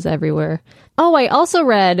mean, meth is everywhere. Oh, I also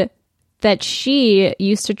read that she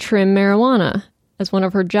used to trim marijuana as one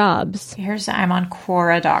of her jobs. I'm on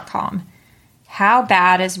Quora.com. How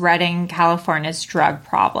bad is Redding, California's drug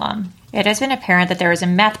problem? It has been apparent that there is a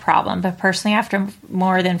meth problem, but personally, after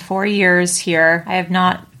more than 4 years here, I have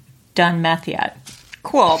not done meth yet.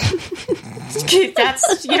 Cool.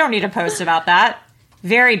 You don't need to post about that.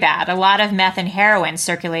 Very bad. A lot of meth and heroin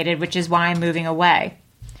circulated, which is why I'm moving away.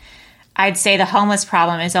 I'd say the homeless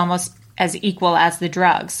problem is almost as equal as the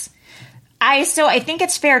drugs. I think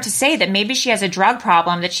it's fair to say that maybe she has a drug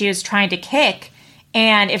problem that she was trying to kick,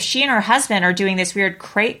 and if she and her husband are doing this weird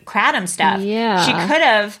kratom stuff, she could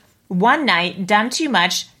have one night done too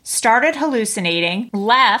much, started hallucinating,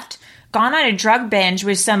 left, gone on a drug binge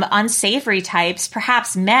with some unsavory types,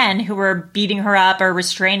 perhaps men who were beating her up or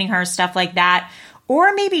restraining her, stuff like that.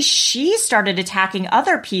 Or maybe she started attacking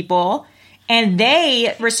other people and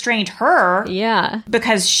they restrained her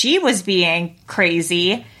because she was being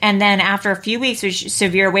crazy. And then after a few weeks with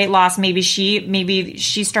severe weight loss, maybe she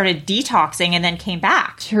started detoxing and then came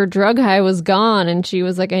back. Her drug high was gone and she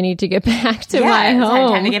was like, I need to get back to my home.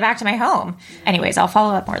 Time to get back to my home. Anyways, I'll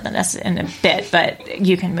follow up more than this in a bit, but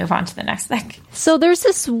you can move on to the next thing. So there's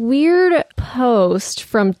this weird post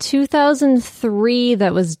from 2003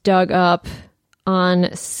 that was dug up on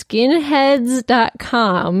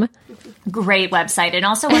skinheads.com. Great website, and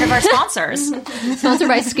also one of our sponsors. Sponsored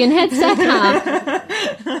by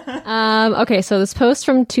skinheads.com. Okay, so this post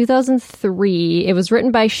from 2003, it was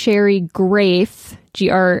written by Sherry Graeff,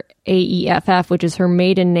 Graeff, which is her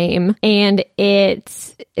maiden name. And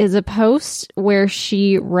it is a post where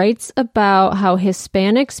she writes about how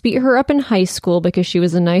Hispanics beat her up in high school because she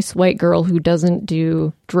was a nice white girl who doesn't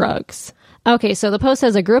do drugs. Okay, so the post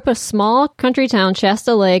says, I grew up in a small country town,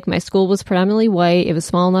 Shasta Lake. My school was predominantly white. It was a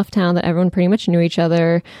small enough town that everyone pretty much knew each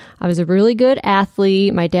other. I was a really good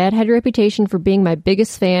athlete. My dad had a reputation for being my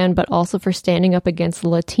biggest fan, but also for standing up against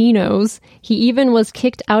Latinos. He even was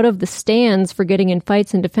kicked out of the stands for getting in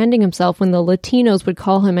fights and defending himself when the Latinos would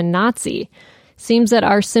call him a Nazi. Seems that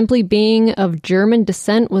our simply being of German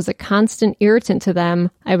descent was a constant irritant to them.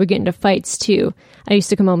 I would get into fights too. I used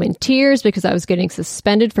to come home in tears because I was getting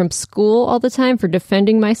suspended from school all the time for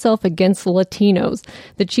defending myself against Latinos.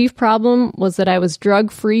 The chief problem was that I was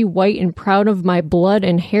drug-free, white, and proud of my blood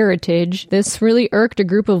and heritage. This really irked a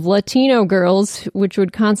group of Latino girls which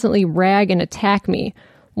would constantly rag and attack me.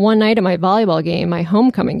 One night at my volleyball game, my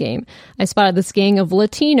homecoming game, I spotted this gang of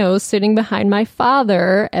Latinos sitting behind my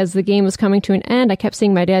father. As the game was coming to an end, I kept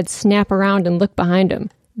seeing my dad snap around and look behind him.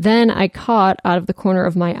 Then I caught, out of the corner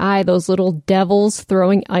of my eye, those little devils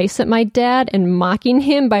throwing ice at my dad and mocking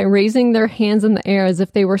him by raising their hands in the air as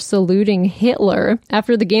if they were saluting Hitler.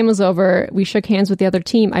 After the game was over, we shook hands with the other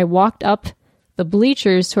team. I walked up the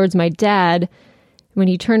bleachers towards my dad. When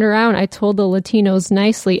he turned around, I told the Latinos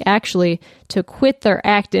nicely, actually, to quit their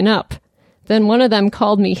acting up. Then one of them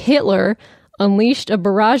called me Hitler, unleashed a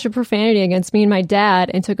barrage of profanity against me and my dad,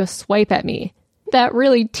 and took a swipe at me. That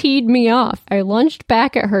really teed me off. I lunged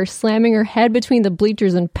back at her, slamming her head between the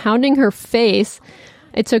bleachers and pounding her face.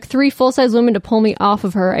 It took 3 full-size women to pull me off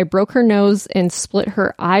of her. I broke her nose and split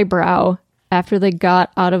her eyebrow. After they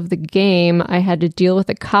got out of the game, I had to deal with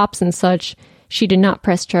the cops and such. She did not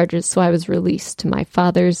press charges, so I was released to my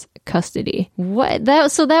father's custody.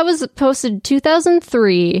 So that was posted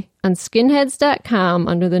 2003 on skinheads.com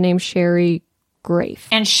under the name Sherry Grafe.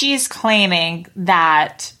 And she's claiming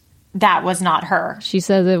that that was not her. She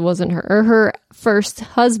says it wasn't her. Or her first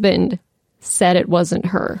husband said it wasn't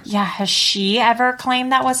her. Yeah, has she ever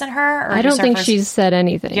claimed that wasn't her? Or I don't think she's said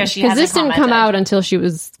anything. Yeah, she hasn't. Because this didn't come commented. out until she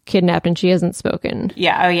was kidnapped and she hasn't spoken.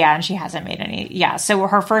 Yeah, and she hasn't made any. Yeah, so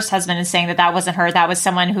her first husband is saying that that wasn't her. That was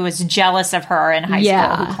someone who was jealous of her in high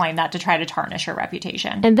school who claimed that to try to tarnish her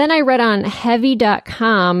reputation. And then I read on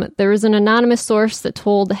Heavy.com, there was an anonymous source that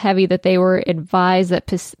told Heavy that they were advised that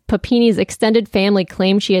Papini's extended family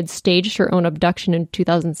claimed she had staged her own abduction in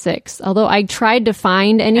 2006. Although I tried to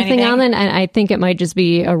find anything on it, and I think it might just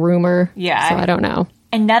be a rumor. Yeah. So I don't know.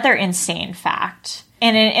 Another insane fact.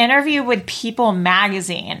 In an interview with People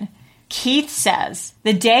magazine, Keith says,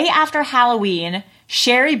 the day after Halloween,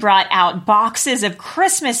 Sherry brought out boxes of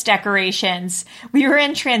Christmas decorations. We were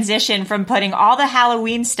in transition from putting all the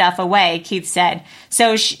Halloween stuff away, Keith said.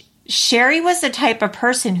 So Sherry was the type of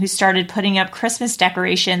person who started putting up Christmas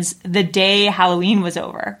decorations the day Halloween was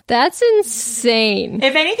over. That's insane.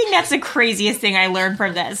 If anything, that's the craziest thing I learned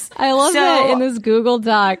from this. I love that in this Google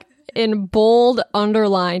Doc, in bold,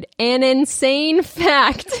 underlined, an insane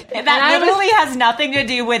fact. That literally has nothing to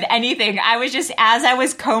do with anything. I was just, as I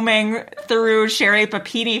was combing through Sherry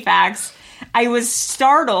Papini facts, I was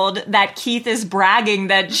startled that Keith is bragging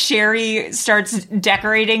that Sherry starts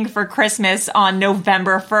decorating for Christmas on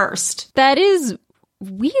November 1st. That is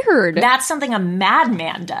weird. That's something a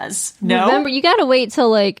madman does. No? November, you gotta wait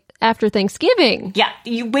till after Thanksgiving. Yeah,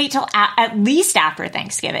 you wait till at least after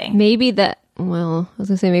Thanksgiving. Maybe that, well, I was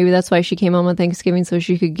gonna say maybe that's why she came home on Thanksgiving, so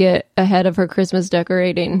she could get ahead of her Christmas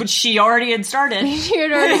decorating. But she already had started. she needed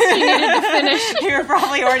to finish. You were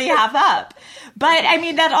probably already half up. But, I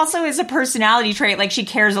mean, that also is a personality trait. Like, she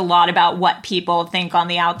cares a lot about what people think on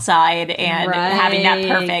the outside and having that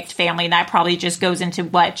perfect family. And that probably just goes into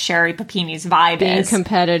what Sherry Papini's vibe is. Being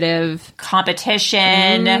competitive.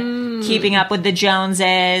 Competition, keeping up with the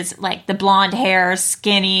Joneses, like the blonde hair,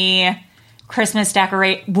 skinny, Christmas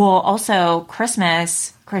well, also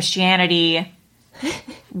Christmas, Christianity,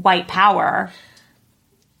 white power.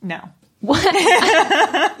 No. What?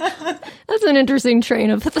 That's an interesting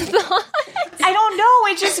train of thought. I don't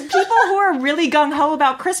know. It's just people who are really gung-ho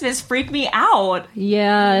about Christmas freak me out.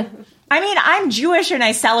 Yeah. I mean, I'm Jewish and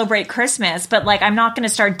I celebrate Christmas, but I'm not going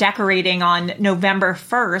to start decorating on November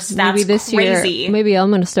 1st. That's maybe this crazy. Year. Maybe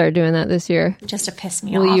I'm going to start doing that this year. Just to piss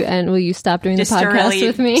me off. Will you stop doing just the podcast to really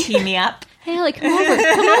with me? Tee me up. Hey, come over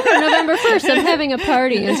November 1st. I'm having a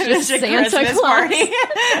party. It's just Santa Christmas Claus. Party.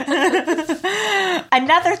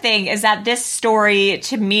 Another thing is that this story,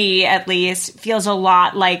 to me at least, feels a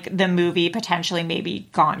lot like the movie potentially maybe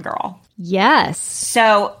Gone Girl. Yes.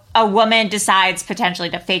 So a woman decides potentially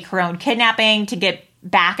to fake her own kidnapping to get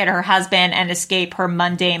back at her husband and escape her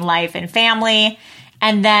mundane life and family.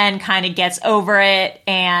 And then kind of gets over it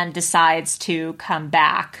and decides to come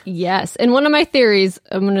back. Yes. And one of my theories,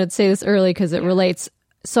 I'm going to say this early because it relates.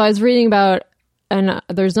 So I was reading about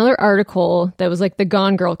there's another article that was like the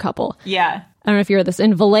Gone Girl couple. Yeah. I don't know if you heard this.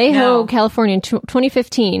 In Vallejo, California in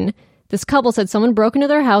 2015, this couple said someone broke into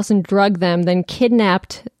their house and drugged them, then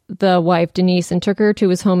kidnapped the wife, Denise, and took her to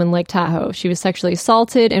his home in Lake Tahoe. She was sexually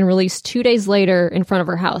assaulted and released 2 days later in front of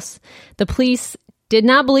her house. The police did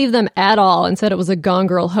not believe them at all and said it was a Gone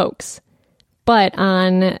Girl hoax. But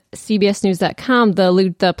on CBSNews.com,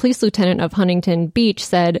 the police lieutenant of Huntington Beach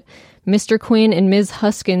said, Mr. Quinn and Ms.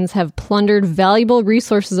 Huskins have plundered valuable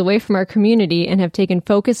resources away from our community and have taken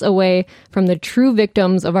focus away from the true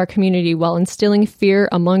victims of our community while instilling fear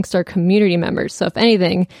amongst our community members. So if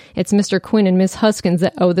anything, it's Mr. Quinn and Ms. Huskins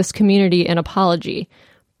that owe this community an apology.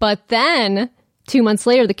 But then 2 months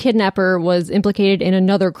later, the kidnapper was implicated in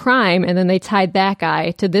another crime, and then they tied that guy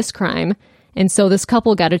to this crime. And so this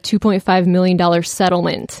couple got a $2.5 million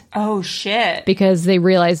settlement. Oh, shit. Because they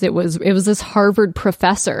realized it was this Harvard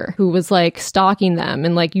professor who was like stalking them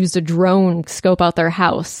and like used a drone to scope out their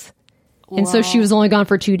house. Whoa. And so she was only gone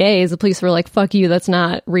for 2 days. The police were like, fuck you, that's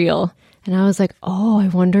not real. And I was like, oh, I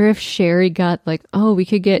wonder if Sherry got like, oh, we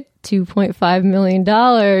could get $2.5 million.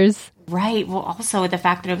 Right. Well, also the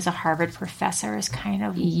fact that it was a Harvard professor is kind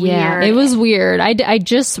of weird. Yeah, it was weird. I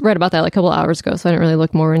just read about that like a couple hours ago, so I didn't really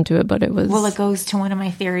look more into it, but it was... Well, it goes to one of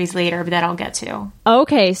my theories later, but that I'll get to.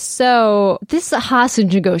 Okay, so this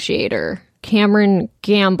hostage negotiator, Cameron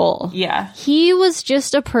Gamble. Yeah. He was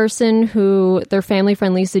just a person who their family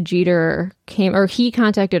friend Lisa Jeter he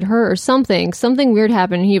contacted her or something. Something weird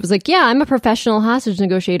happened. He was like, yeah, I'm a professional hostage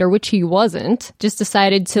negotiator, which he wasn't. Just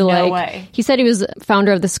decided to No way. He said he was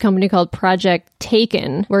founder of this company called Project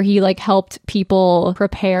Taken, where he like helped people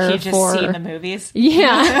prepare He just seen the movies?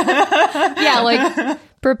 Yeah. Yeah, like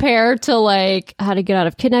prepare to like how to get out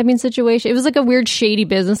of kidnapping situation. It was like a weird shady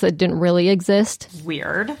business that didn't really exist.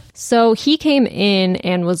 Weird. So he came in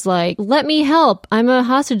and was like, let me help. I'm a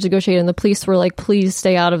hostage negotiator. And the police were like, please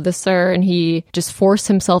stay out of this, sir. And he just forced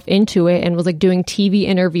himself into it and was like doing TV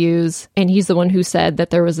interviews. And he's the one who said that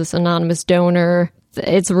there was this anonymous donor.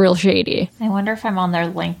 It's real shady. I wonder if I'm on their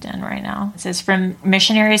LinkedIn right now. It says, from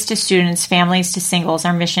missionaries to students, families to singles,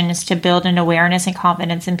 our mission is to build an awareness and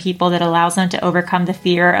confidence in people that allows them to overcome the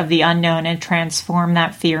fear of the unknown and transform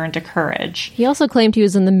that fear into courage. He also claimed he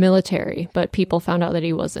was in the military, but people found out that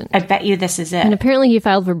he wasn't. I bet you this is it. And apparently he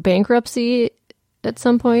filed for bankruptcy at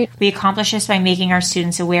some point. We accomplish this by making our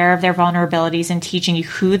students aware of their vulnerabilities and teaching you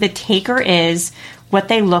who the taker is, what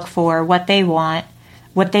they look for, what they want,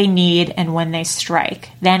 what they need, and when they strike.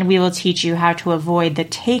 Then we will teach you how to avoid the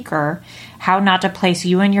taker, how not to place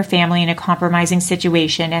you and your family in a compromising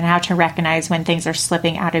situation, and how to recognize when things are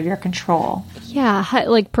slipping out of your control. Yeah,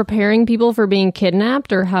 like preparing people for being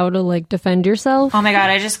kidnapped or how to like defend yourself. Oh my God,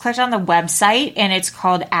 I just clicked on the website and it's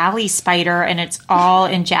called Alley Spider and it's all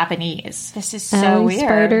in Japanese. This is so Alley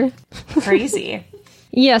weird. Spider. Crazy.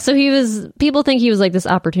 Yeah, so people think he was like this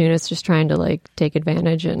opportunist just trying to like take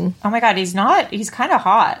advantage and... Oh my God, he's kind of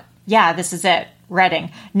hot. Yeah, this is it.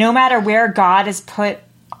 Reading. No matter where God is put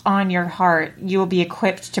on your heart, you will be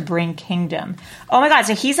equipped to bring kingdom. Oh my God,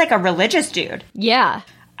 so he's like a religious dude. Yeah.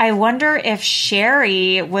 I wonder if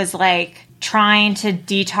Sherry was like trying to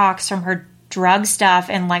detox from her drug stuff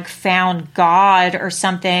and like found God or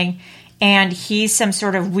something, and he's some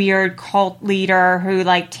sort of weird cult leader who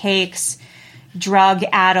like takes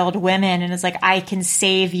drug-addled women and is like, I can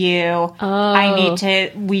save you.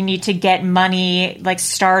 We need to get money, like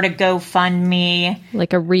start a GoFundMe.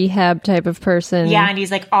 Like a rehab type of person. Yeah, and he's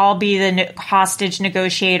like, I'll be the hostage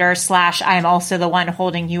negotiator / I'm also the one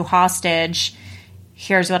holding you hostage.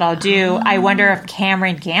 Here's what I'll do. I wonder if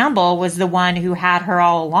Cameron Gamble was the one who had her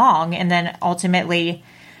all along and then ultimately,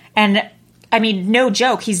 and I mean, no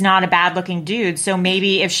joke, he's not a bad-looking dude, so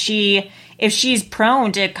maybe if she's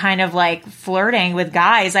prone to kind of like flirting with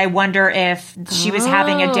guys, I wonder if she was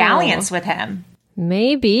having a dalliance with him.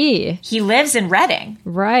 Maybe. He lives in Redding.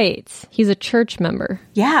 Right. He's a church member.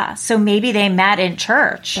 Yeah. So maybe they met in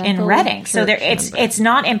church in Redding. So it's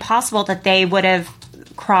not impossible that they would have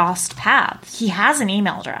crossed paths. He has an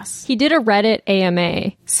email address. He did a Reddit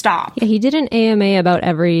AMA. Stop. Yeah, he did an AMA about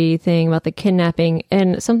everything, about the kidnapping.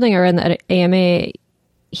 And something I read in that AMA,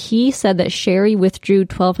 he said that Sherry withdrew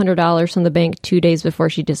 $1,200 from the bank 2 days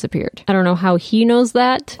before she disappeared. I don't know how he knows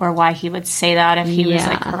that. Or why he would say that if he was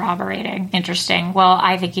like corroborating. Interesting. Well,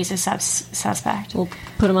 I think he's a suspect. We'll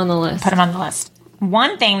put him on the list. Put him on the list.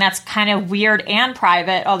 One thing that's kind of weird and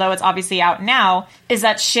private, although it's obviously out now, is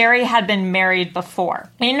that Sherry had been married before.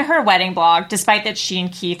 In her wedding blog, despite that she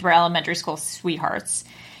and Keith were elementary school sweethearts,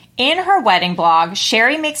 in her wedding blog,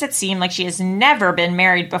 Sherry makes it seem like she has never been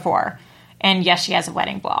married before. And yes, she has a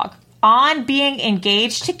wedding blog. On being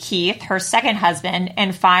engaged to Keith, her second husband,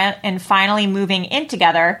 and finally moving in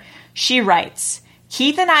together, she writes,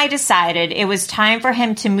 Keith and I decided it was time for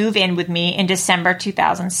him to move in with me in December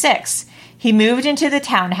 2006. He moved into the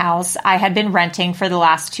townhouse I had been renting for the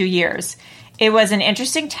last 2 years. It was an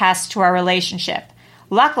interesting test to our relationship.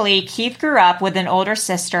 Luckily, Keith grew up with an older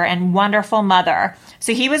sister and wonderful mother,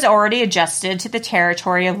 so he was already adjusted to the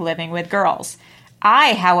territory of living with girls.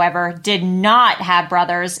 I, however, did not have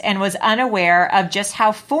brothers and was unaware of just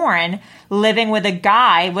how foreign living with a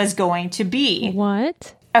guy was going to be.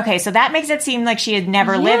 What? Okay, so that makes it seem like she had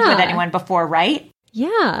never lived with anyone before, right?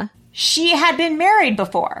 Yeah. She had been married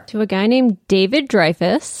before. To a guy named David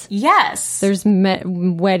Dreyfus. Yes. There's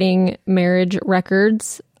wedding marriage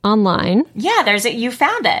records online. Yeah, you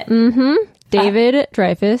found it. Mm-hmm. David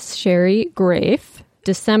Dreyfus, Sherry Grafe,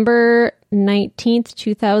 December 19th,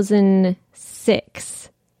 2006,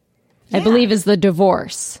 I believe is the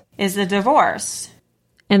divorce.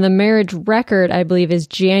 And the marriage record, I believe, is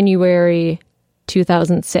January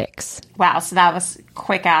 2006. Wow, so that was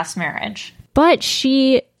quick-ass marriage. But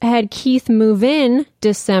she had Keith move in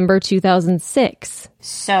December 2006.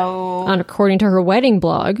 So... according to her wedding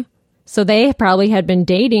blog. So they probably had been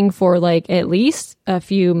dating for like at least a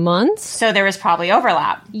few months. So there was probably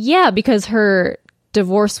overlap. Yeah, because her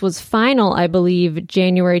divorce was final, I believe,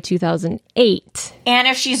 January 2008. And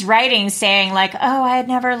if she's writing saying like, oh, I had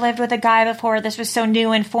never lived with a guy before, this was so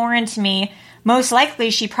new and foreign to me, most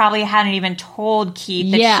likely she probably hadn't even told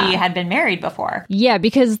Keith that she had been married before. Yeah,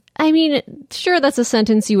 because, I mean, sure, that's a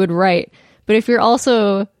sentence you would write. But if you're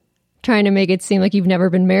also trying to make it seem like you've never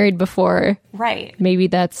been married before. Right. Maybe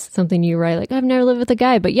that's something you write, like, I've never lived with a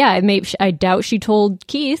guy. But yeah, I doubt she told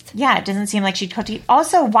Keith. Yeah, it doesn't seem like she told Keith.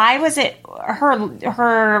 Also, why was it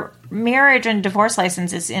her marriage and divorce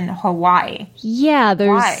license is in Hawaii? Yeah,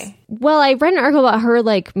 Why? Well, I read an article about her,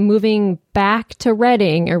 like, moving back to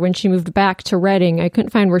Redding, or when she moved back to Redding. I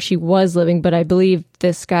couldn't find where she was living, but I believe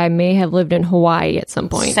this guy may have lived in Hawaii at some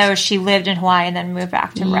point. So she lived in Hawaii and then moved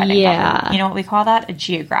back to Redding. Yeah. You know what we call that? A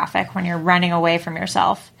geographic, when you're running away from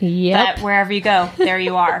yourself. Yep. But wherever you go, there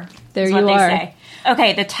you are. There is you what they are. say.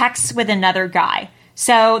 Okay, the text with another guy.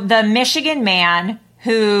 So the Michigan man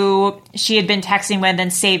who she had been texting with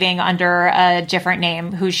and saving under a different name,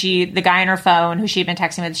 the guy on her phone who she'd been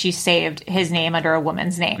texting with, she saved his name under a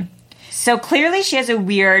woman's name. So clearly she has a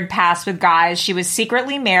weird past with guys. She was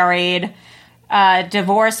secretly married,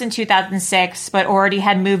 divorced in 2006, but already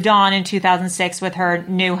had moved on in 2006 with her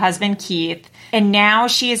new husband, Keith. And now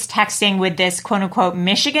she is texting with this quote-unquote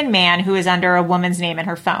Michigan man who is under a woman's name in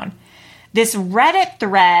her phone. This Reddit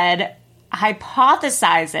thread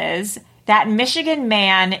hypothesizes that Michigan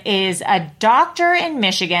man is a doctor in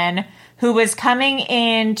Michigan who was coming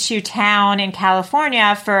into town in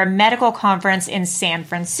California for a medical conference in San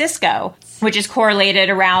Francisco, which is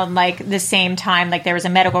correlated around like the same time. Like there was a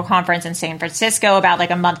medical conference in San Francisco about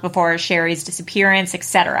like a month before Sherry's disappearance,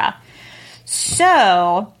 etc.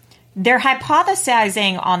 So they're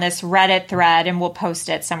hypothesizing on this Reddit thread, and we'll post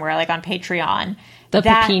it somewhere like on Patreon. The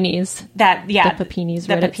Papinis. The Papinis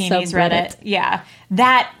Reddit. Yeah.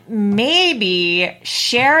 That maybe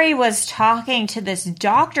Sherry was talking to this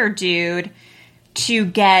doctor dude to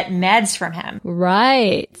get meds from him.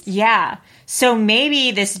 Right. Yeah. So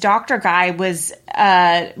maybe this doctor guy was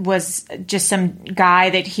just some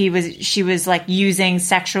guy that she was like using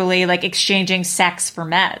sexually, like exchanging sex for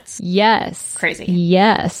meds. Yes. Crazy.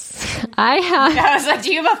 Yes. I was like,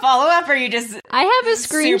 do you have a follow-up, or you just I have a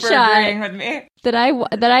screenshot super agreeing with me? that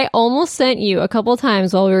I almost sent you a couple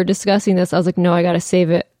times while we were discussing this. I was like, no, I gotta save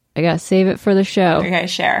it. I gotta save it for the show. Okay,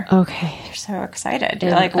 share. Okay. You're so excited.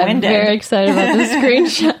 You're like winded. I'm very excited about this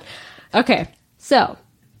screenshot. Okay. So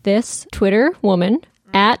this Twitter woman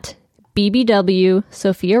at BBW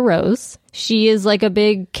Sophia Rose, she is like a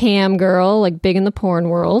big cam girl, like big in the porn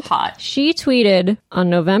world. Hot. She tweeted on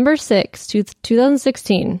November 6th,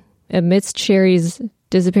 2016, amidst Sherry's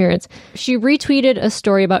disappearance. She retweeted a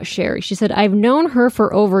story about Sherry. She said, I've known her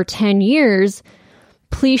for over 10 years.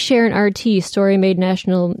 Please share an RT. Story made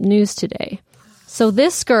national news today. So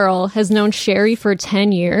this girl has known Sherry for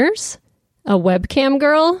 10 years. A webcam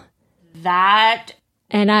girl.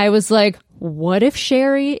 And I was like, what if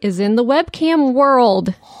Sherry is in the webcam world?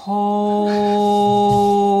 Holy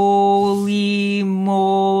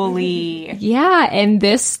moly. Yeah, and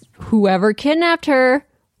this, whoever kidnapped her,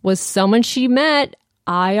 was someone she met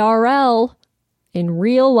IRL in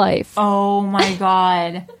real life. Oh my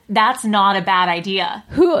God. That's not a bad idea.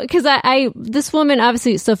 Because this woman,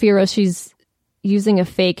 obviously, Sophia Rose, she's using a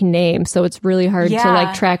fake name, so it's really hard to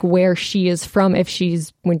like track where she is from, if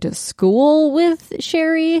she's went to school with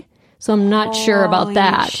Sherry. So I'm not sure about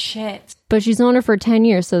that. Shit. But she's known her for 10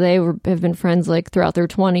 years, so they have been friends like throughout their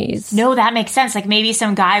 20s. No, that makes sense. Like maybe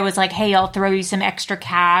some guy was like, hey, I'll throw you some extra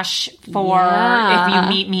cash for if you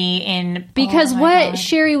meet me in... Because what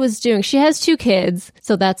Sherry was doing, she has 2 kids,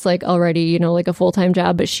 so that's like already, you know, like a full-time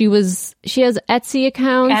job, but she has Etsy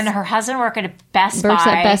accounts. And her husband works at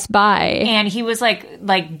Best Buy. And he was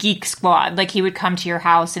like Geek Squad. Like he would come to your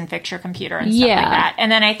house and fix your computer and stuff like that. And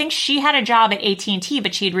then I think she had a job at AT&T,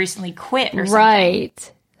 but she had recently quit or something.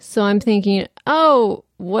 Right. So I'm thinking, oh,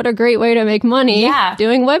 what a great way to make money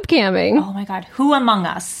doing webcamming. Oh my God. Who among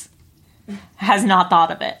us has not thought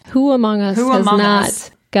of it? Who among us has not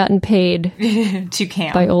gotten paid to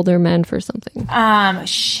cam by older men for something?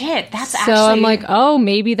 Shit. That's so I'm like, oh,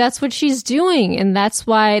 maybe that's what she's doing. And that's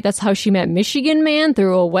how she met Michigan Man,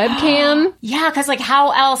 through a webcam. Yeah, because like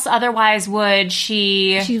how else otherwise would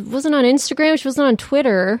she... She wasn't on Instagram. She wasn't on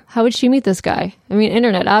Twitter. How would she meet this guy? I mean,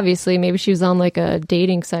 internet, obviously. Maybe she was on like a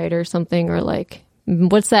dating site or something, or like,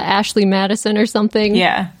 what's that, Ashley Madison or something?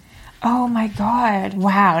 Yeah. Oh my God.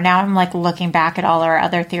 Wow. Now I'm like looking back at all our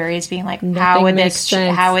other theories being like, how would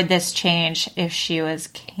this change if she was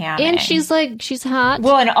camming? And she's hot.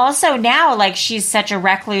 Well, and also now like she's such a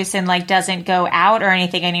recluse and like doesn't go out or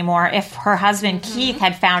anything anymore. If her husband Keith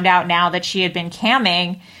had found out now that she had been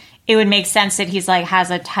camming, it would make sense that he's like has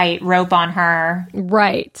a tight rope on her.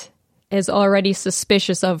 Right. Is already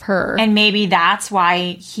suspicious of her. And maybe that's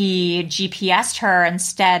why he GPS'd her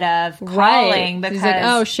instead of calling, because... He's like,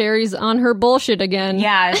 oh, Sherry's on her bullshit again.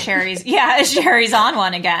 Yeah, Sherry's on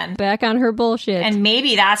one again. Back on her bullshit. And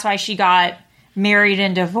maybe that's why she got married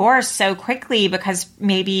and divorced so quickly, because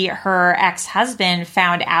maybe her ex-husband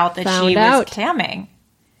found out that she was camming.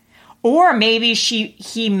 Or maybe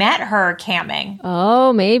he met her camming.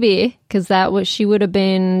 Oh, maybe. Because she would have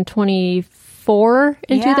been 24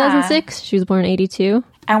 in 2006. She was born in 82.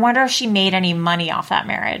 I wonder if she made any money off that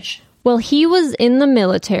marriage. Well, he was in the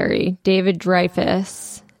military, David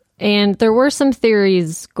Dreyfus. And there were some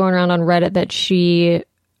theories going around on Reddit that she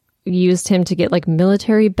used him to get like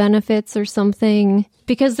military benefits or something.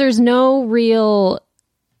 Because there's no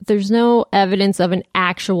evidence of an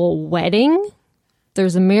actual wedding.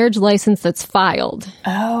 There's a marriage license that's filed.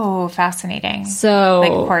 Oh, fascinating. So,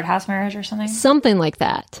 like a courthouse marriage or something? Something like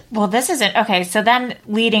that. Well, this isn't... Okay, so then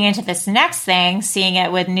leading into this next thing, seeing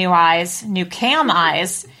it with new cam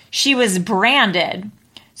eyes, she was branded.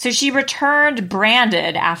 So she returned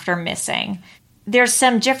branded after missing. There's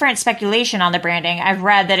some different speculation on the branding. I've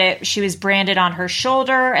read that she was branded on her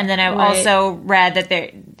shoulder, and then I've also read that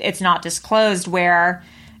it's not disclosed where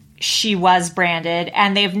she was branded,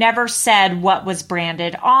 and they've never said what was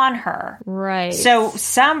branded on her. Right. So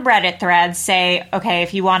some Reddit threads say, okay,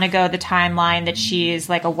 if you want to go the timeline that she's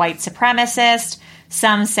like a white supremacist,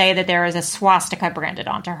 some say that there is a swastika branded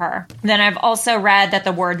onto her. Then I've also read that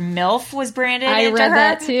the word MILF was branded into her. I read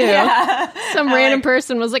that too. Yeah. Some random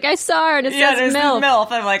person was like, I saw her and it says MILF.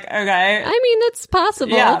 MILF. I'm like, okay. I mean, that's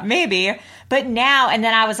possible. Yeah, maybe. But now, and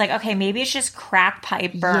then I was like, okay, maybe it's just crack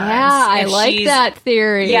pipe burns. Yeah, I like that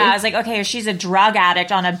theory. Yeah, I was like, okay, if she's a drug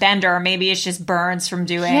addict on a bender, maybe it's just burns from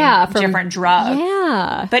doing different drugs.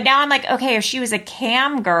 Yeah. But now I'm like, okay, if she was a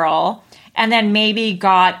cam girl and then maybe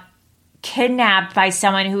got kidnapped by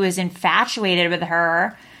someone who was infatuated with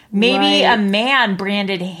her, maybe a man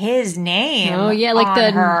branded his name. Oh, yeah, like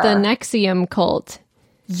the NXIVM cult.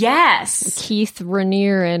 Yes. Keith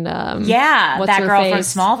Raniere and that girl from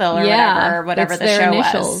Smallville or whatever the show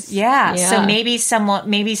initials. was. Yeah. So maybe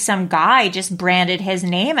some guy just branded his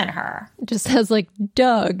name in her. Just has like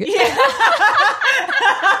Doug. Yeah.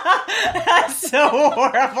 That's so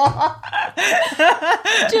horrible.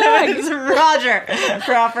 Doug. It's Roger.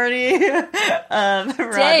 Property of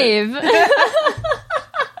Roger. Dave.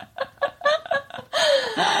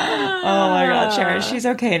 Oh my God, Sharon, she's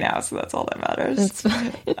okay now, so that's all that matters. That's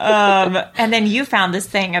fine. And then you found this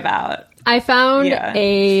thing about... I found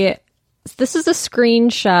this is a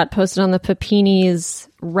screenshot posted on the Papini's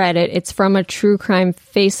Reddit. It's from a true crime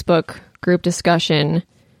Facebook group discussion.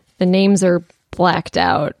 The names are blacked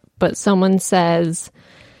out, but someone says,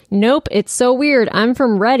 nope, it's so weird. I'm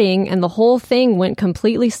from Reading, and the whole thing went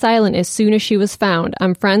completely silent as soon as she was found.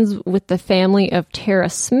 I'm friends with the family of Tara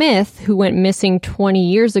Smith, who went missing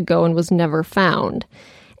 20 years ago and was never found.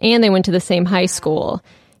 And they went to the same high school.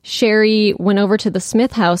 Sherry went over to the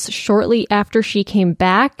Smith house shortly after she came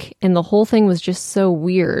back, and the whole thing was just so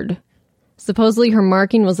weird. Supposedly her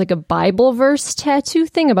marking was like a Bible verse tattoo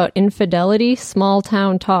thing about infidelity. Small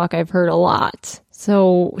town talk I've heard a lot.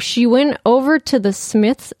 So she went over to the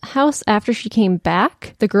Smith's house after she came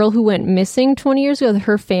back. The girl who went missing 20 years ago with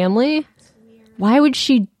her family. Why would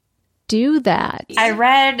she do that? I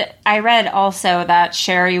read also that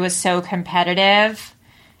Sherry was so competitive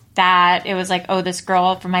that it was like, oh, this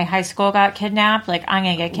girl from my high school got kidnapped. Like, I'm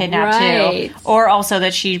going to get kidnapped too. Or also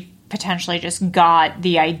that she potentially just got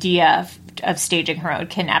the idea of staging her own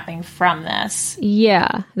kidnapping from this.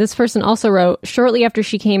 Yeah. This person also wrote, shortly after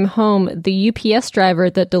she came home, the UPS driver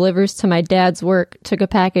that delivers to my dad's work took a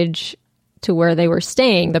package to where they were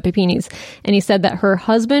staying, the Papinis. And he said that her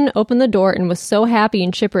husband opened the door and was so happy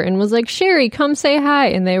and chipper and was like, Sherry, come say hi.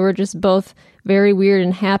 And they were just both very weird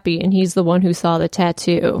and happy. And he's the one who saw the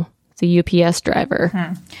tattoo, the UPS driver.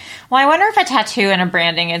 Well, I wonder if a tattoo and a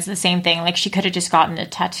branding is the same thing. Like, she could have just gotten a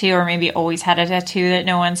tattoo, or maybe always had a tattoo that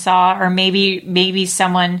no one saw, or maybe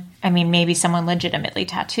someone legitimately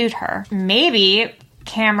tattooed her. Maybe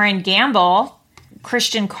Cameron Gamble,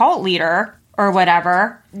 Christian cult leader or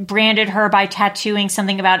whatever, branded her by tattooing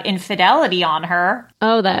something about infidelity on her.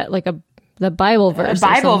 Oh, that, like the Bible verse. A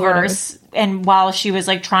Bible verse. And while she was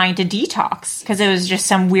like trying to detox, because it was just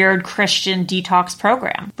some weird Christian detox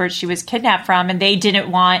program where she was kidnapped from, and they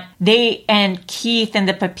and Keith and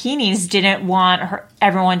the Papinis didn't want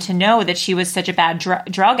everyone to know that she was such a bad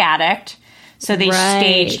drug addict. So they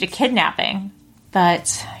staged a kidnapping.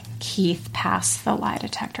 But Keith passed the lie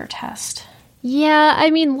detector test. Yeah,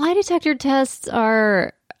 I mean, lie detector tests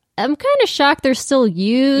are... I'm kind of shocked they're still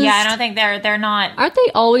used. Yeah, I don't think they're not... Aren't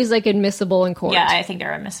they always, like, admissible in court? Yeah, I think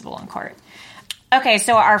they're admissible in court. Okay,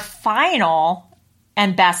 so our final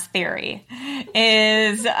and best theory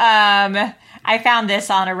is... I found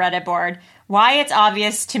this on a Reddit board. Why it's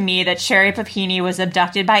obvious to me that Sherry Papini was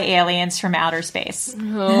abducted by aliens from outer space.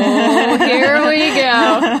 Oh, here we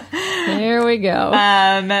go. Here we go.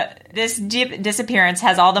 This disappearance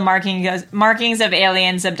has all the markings of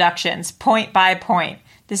aliens' abductions, point by point.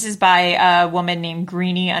 This is by a woman named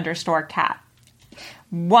Greenie_cat.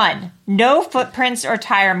 1. No footprints or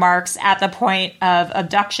tire marks at the point of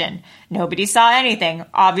abduction. Nobody saw anything.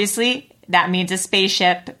 Obviously, that means a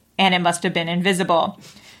spaceship, and it must have been invisible.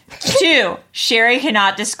 2. Sherry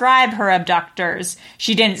cannot describe her abductors.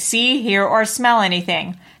 She didn't see, hear, or smell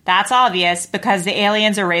anything. That's obvious because the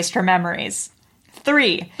aliens erased her memories.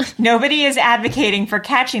 3. Nobody is advocating for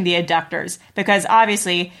catching the abductors because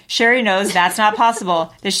obviously Sherry knows that's not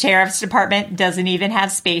possible. The sheriff's department doesn't even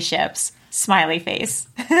have spaceships. Smiley face.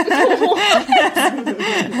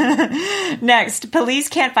 Next, police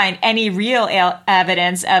can't find any real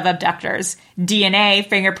evidence of abductors. DNA,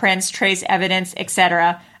 fingerprints, trace evidence,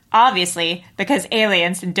 etc. Obviously, because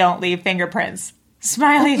aliens don't leave fingerprints.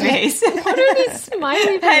 Smiley face. What are these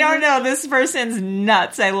smiley faces? I don't know. This person's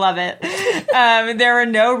nuts. I love it. There were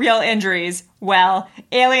no real injuries. Well,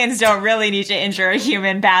 aliens don't really need to injure a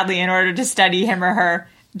human badly in order to study him or her.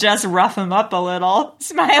 Just rough him up a little.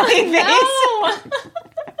 Smiley face. No.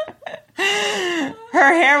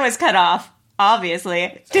 Her hair was cut off,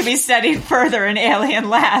 obviously, to be studied further in alien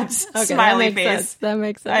labs. Okay, Smiley face. That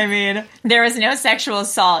makes sense. I mean, there was no sexual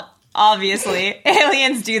assault. Obviously,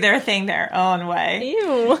 aliens do their thing their own way.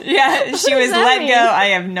 Ew. Yeah, she was let go.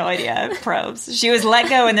 I have no idea. Probes. She was let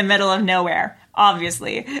go in the middle of nowhere.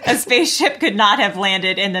 Obviously, a spaceship could not have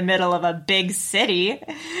landed in the middle of a big city.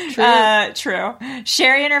 True.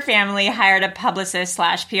 Sherry and her family hired a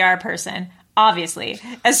publicist/PR person. Obviously,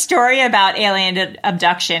 a story about alien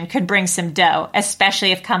abduction could bring some dough,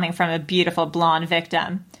 especially if coming from a beautiful blonde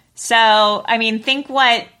victim. So, I mean, think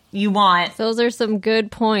what you want. Those are some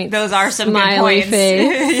good points. Those are some Smiley good points.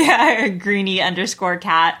 Face. Yeah,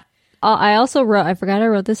 Greenie_cat. I also wrote, I forgot I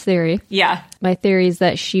wrote this theory. Yeah. My theory is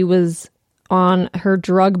that she was on her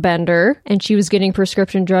drug bender and she was getting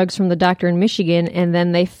prescription drugs from the doctor in Michigan, and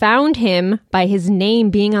then they found him by his name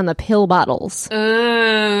being on the pill bottles.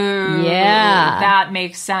 Ooh. Yeah. That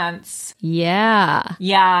makes sense. Yeah.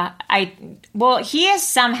 Yeah. He is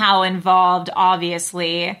somehow involved,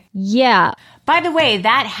 obviously. Yeah. By the way,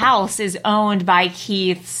 that house is owned by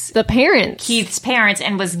Keith's parents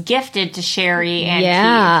and was gifted to Sherry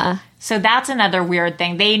and Keith. So that's another weird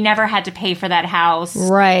thing. They never had to pay for that house.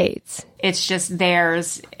 Right. It's just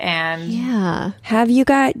theirs. And yeah.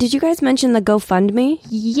 Did you guys mention the GoFundMe?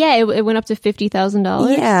 Yeah, it went up to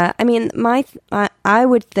 $50,000. Yeah. I mean, I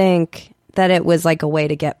would think that it was like a way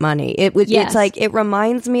to get money. It's like, it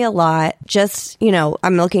reminds me a lot, just,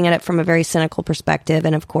 I'm looking at it from a very cynical perspective.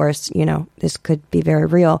 And of course, this could be very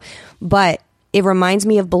real, but it reminds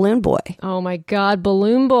me of Balloon Boy. Oh my God,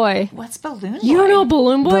 Balloon Boy. What's Balloon Boy? You don't know what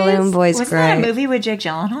Balloon Boy Balloon is? Boy's Wasn't great. that a movie with Jake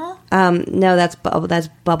Gyllenhaal? No, that's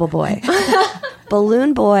Bubble Boy.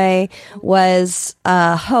 Balloon Boy was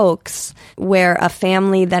a hoax where a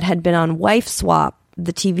family that had been on Wife Swap,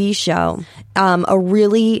 the TV show, a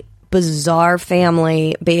really bizarre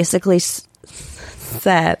family basically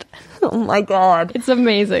said Oh my God. It's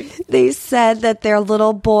amazing. They said that their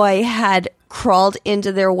little boy had crawled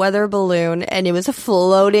into their weather balloon and it was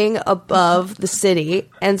floating above the city.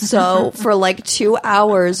 And so for like 2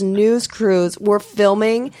 hours, news crews were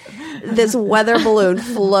filming this weather balloon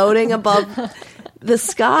floating above the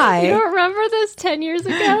sky. You don't remember this 10 years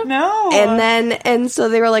ago? No. And so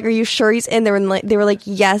they were like, "Are you sure he's in there?" And they were like,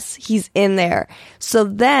 "Yes, he's in there." So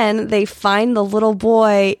then they find the little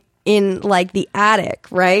boy in like the attic,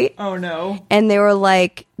 right? Oh no. And they were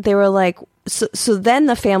like, so then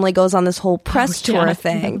the family goes on this whole press tour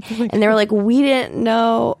thing, and they were like, "We didn't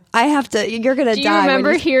know." You're gonna die. Do you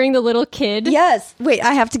remember hearing the little kid? Yes. Wait,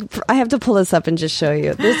 I have to pull this up and just show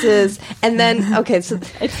you. This is, and then okay, so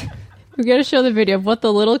we got to show the video of what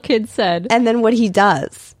the little kid said, and then what he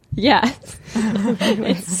does. Yeah.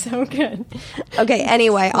 It's so good. Okay,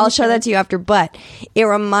 anyway, I'll show that to you after, but it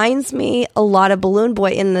reminds me a lot of Balloon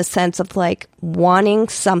Boy in the sense of like wanting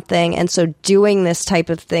something, and so doing this type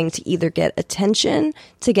of thing to either get attention,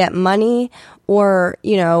 to get money, or,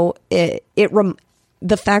 you know,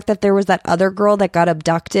 the fact that there was that other girl that got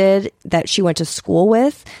abducted that she went to school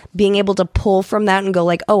with, being able to pull from that and go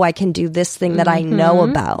like, "Oh, I can do this thing that I know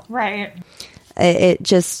about." Right.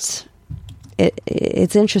 It's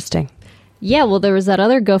interesting. Yeah, well, there was that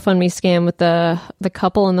other GoFundMe scam with the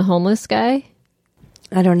couple and the homeless guy.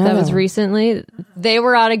 I don't know. That was recently. They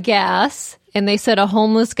were out of gas, and they said a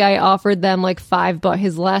homeless guy offered them like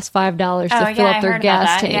his last $5 to fill up their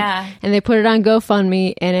gas tank. Yeah. And they put it on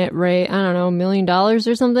GoFundMe, and it raised, I don't know, $1 million or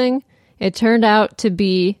something. It turned out to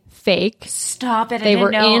be fake. Stop it. They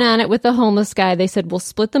were in on it with the homeless guy. They said, "We'll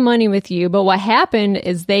split the money with you." But what happened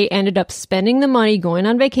is they ended up spending the money, going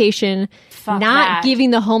on vacation, not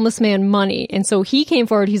giving the homeless man money. And so he came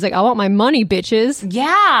forward. He's like, "I want my money, bitches."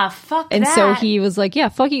 Yeah, fuck and that. And so he was like, "Yeah,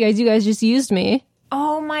 fuck you guys. You guys just used me."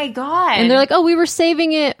 Oh my God. And they're like, "Oh, we were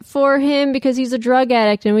saving it for him because he's a drug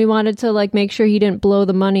addict and we wanted to like make sure he didn't blow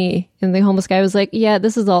the money." And the homeless guy was like, "Yeah,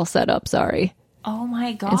 this is all set up. Sorry." Oh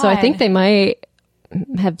my God. And so I think they might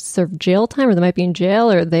have served jail time, or they might be in jail,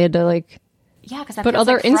 or they had to like, but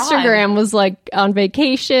other like Instagram was like on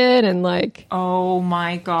vacation and like, oh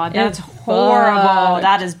my God, that's horrible.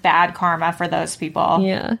 That is bad karma for those people.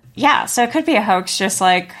 Yeah, so it could be a hoax, just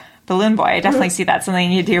like Balloon Boy. I definitely see that's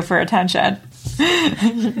something you do for attention.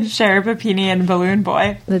 Sherry Papini and Balloon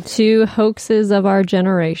Boy, the two hoaxes of our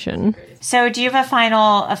generation. So do you have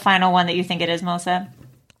a final one that you think it is, Melissa?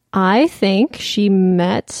 I think she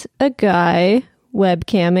met a guy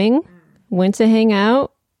webcamming, went to hang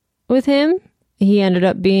out with him. He ended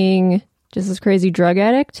up being just this crazy drug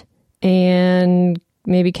addict and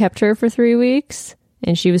maybe kept her for 3 weeks.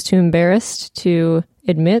 And she was too embarrassed to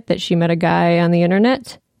admit that she met a guy on the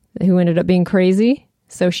internet who ended up being crazy.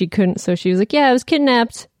 So she was like, "Yeah, I was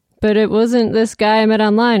kidnapped, but it wasn't this guy I met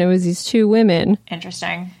online. It was these two women."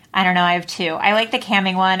 Interesting. I don't know. I have two. I like the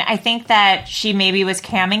camming one. I think that she maybe was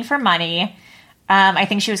camming for money. I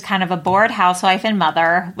think she was kind of a bored housewife and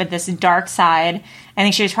mother with this dark side. I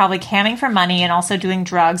think she was probably camming for money and also doing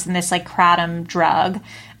drugs and this like kratom drug.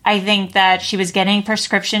 I think that she was getting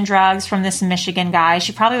prescription drugs from this Michigan guy.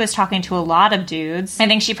 She probably was talking to a lot of dudes. I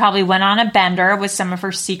think she probably went on a bender with some of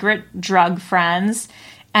her secret drug friends.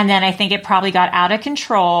 And then I think it probably got out of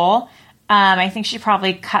control. I think she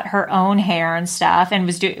probably cut her own hair and stuff, and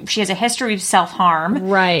she has a history of self-harm.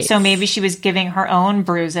 Right. So maybe she was giving her own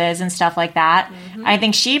bruises and stuff like that. Mm-hmm. I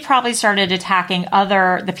think she probably started attacking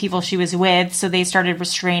the people she was with, so they started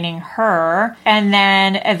restraining her. And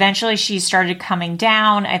then eventually she started coming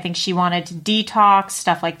down. I think she wanted to detox,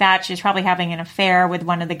 stuff like that. She was probably having an affair with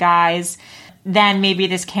one of the guys. Then maybe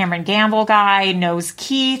this Cameron Gamble guy knows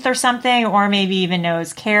Keith or something, or maybe even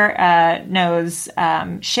knows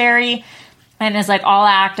Sherry, and is like, "I'll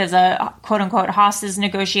act as a quote-unquote hostage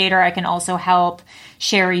negotiator. I can also help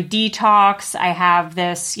Sherry detox. I have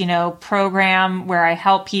this, program where I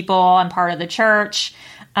help people. I'm part of the church.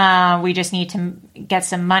 We just need to get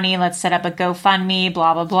some money. Let's set up a GoFundMe,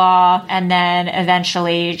 blah, blah, blah." And then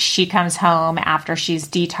eventually she comes home after she's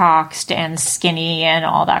detoxed and skinny and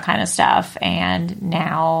all that kind of stuff. And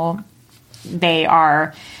now they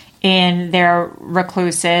are in their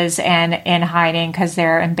recluses and in hiding because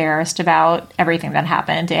they're embarrassed about everything that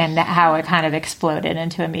happened and how it kind of exploded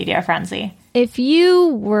into a media frenzy. If you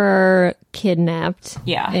were kidnapped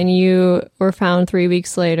and you were found 3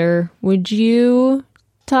 weeks later, would you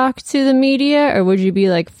talk to the media, or would you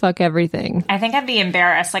be like, "Fuck everything"? I think I'd be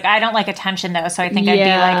embarrassed. Like, I don't like attention though, so I think I'd be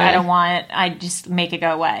like, I just make it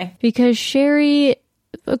go away. Because Sherry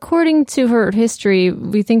according to her history,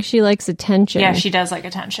 we think she likes attention. Yeah, she does like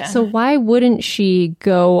attention. So why wouldn't she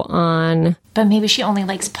go on? But maybe she only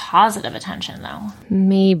likes positive attention, though.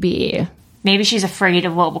 Maybe. Maybe she's afraid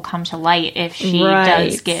of what will come to light if she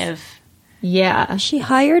does give. Yeah. She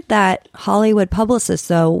hired that Hollywood publicist,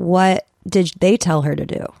 though. What did they tell her to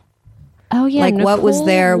do? Oh, yeah. Like, Nicole. what was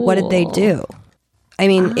there? What did they do? I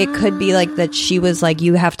mean, it could be like that she was like,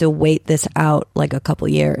 you have to wait this out like a couple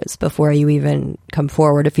years before you even come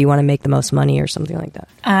forward if you want to make the most money or something like that.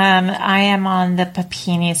 I am on the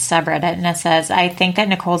Papini subreddit, and it says, I think that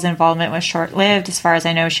Nicole's involvement was short-lived. As far as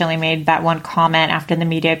I know, she only made that one comment after the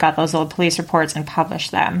media got those old police reports and published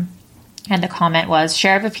them. And the comment was,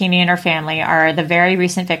 Sheriff Papini and her family are the very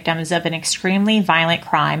recent victims of an extremely violent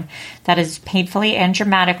crime that has painfully and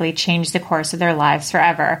dramatically changed the course of their lives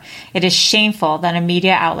forever. It is shameful that a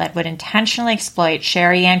media outlet would intentionally exploit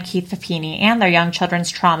Sherry and Keith Papini and their young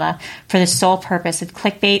children's trauma for the sole purpose of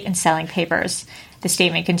clickbait and selling papers. The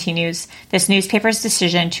statement continues, this newspaper's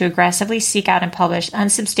decision to aggressively seek out and publish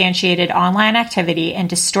unsubstantiated online activity and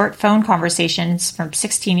distort phone conversations from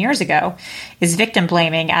 16 years ago is victim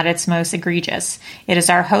blaming at its most egregious. It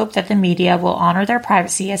is our hope that the media will honor their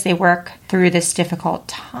privacy as they work through this difficult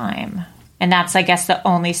time. And that's, I guess, the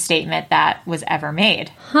only statement that was ever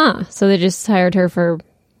made. Huh. So they just hired her for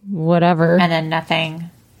whatever. And then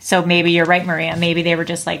nothing. So maybe you're right, Maria. Maybe they were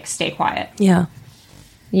just like, stay quiet. Yeah.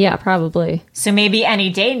 Yeah, probably. So maybe any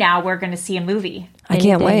day now we're going to see a movie. I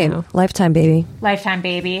can't wait. Now. Lifetime baby. Lifetime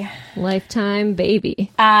baby. Lifetime baby.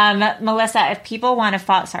 Melissa, if people want to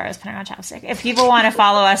follow... Sorry, I was putting on chapstick. If people want to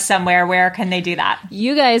follow us somewhere, where can they do that?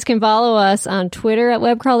 You guys can follow us on Twitter at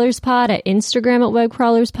WebCrawlersPod, at Instagram at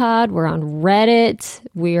WebCrawlersPod. We're on Reddit.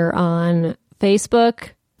 We're on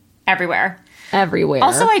Facebook. Everywhere.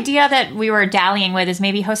 Also, idea that we were dallying with is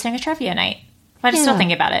maybe hosting a trivia night. But I'm still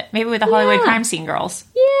thinking about it. Maybe with the Hollywood Crime Scene girls.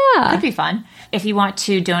 Yeah. That'd be fun. If you want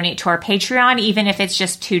to donate to our Patreon, even if it's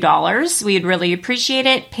just $2, we'd really appreciate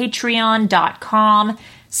it.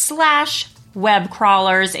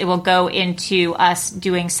 Patreon.com/webcrawlers. It will go into us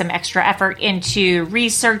doing some extra effort into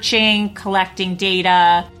researching, collecting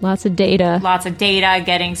data. Lots of data,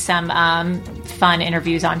 getting some fun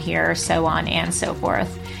interviews on here, so on and so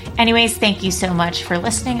forth. Anyways, thank you so much for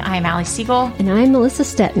listening. I'm Allie Siegel. And I'm Melissa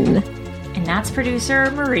Stetton. And that's producer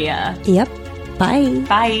Maria. Yep. Bye.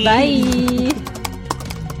 Bye. Bye.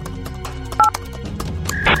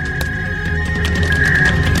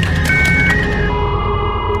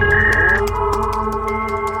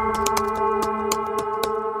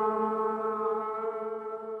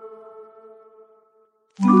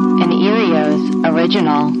 An Erios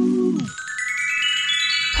original.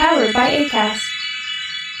 Powered by Acast.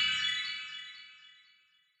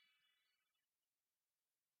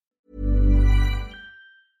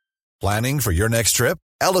 Planning for your next trip?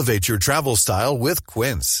 Elevate your travel style with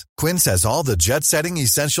Quince. Quince has all the jet-setting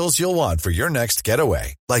essentials you'll want for your next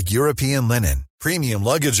getaway, like European linen, premium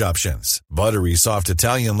luggage options, buttery soft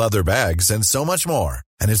Italian leather bags, and so much more.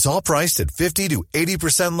 And it's all priced at 50 to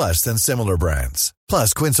 80% less than similar brands.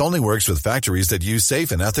 Plus, Quince only works with factories that use safe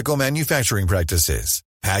and ethical manufacturing practices.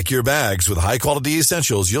 Pack your bags with high-quality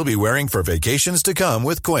essentials you'll be wearing for vacations to come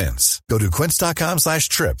with Quince. Go to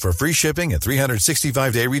quince.com/trip for free shipping and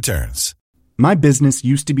 365-day returns. My business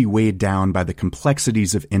used to be weighed down by the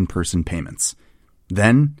complexities of in-person payments.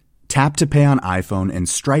 Then, Tap to Pay on iPhone and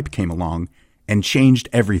Stripe came along and changed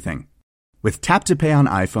everything. With Tap to Pay on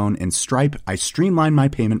iPhone and Stripe, I streamlined my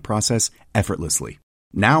payment process effortlessly.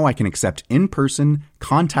 Now I can accept in-person,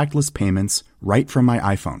 contactless payments right from my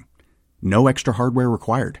iPhone. No extra hardware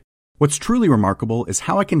required. What's truly remarkable is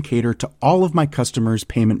how I can cater to all of my customers'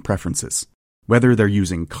 payment preferences. Whether they're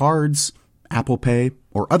using cards, Apple Pay,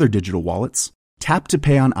 or other digital wallets, Tap to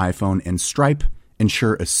Pay on iPhone and Stripe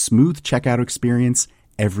ensure a smooth checkout experience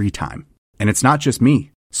every time. And it's not just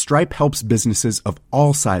me. Stripe helps businesses of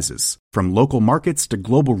all sizes, from local markets to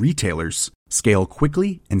global retailers, scale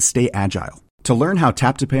quickly and stay agile. To learn how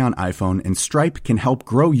Tap to Pay on iPhone and Stripe can help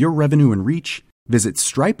grow your revenue and reach, visit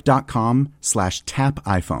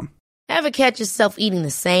stripe.com/tapiphone. Ever catch yourself eating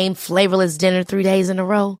the same flavorless dinner 3 days in a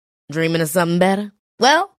row? Dreaming of something better?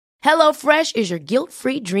 Well, HelloFresh is your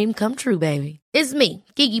guilt-free dream come true, baby. It's me,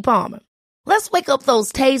 Keke Palmer. Let's wake up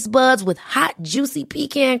those taste buds with hot, juicy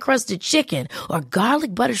pecan-crusted chicken or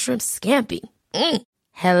garlic butter shrimp scampi.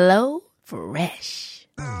 HelloFresh.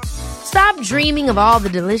 Stop dreaming of all the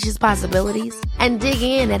delicious possibilities and dig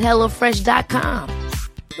in at HelloFresh.com.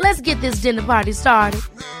 Let's get this dinner party started.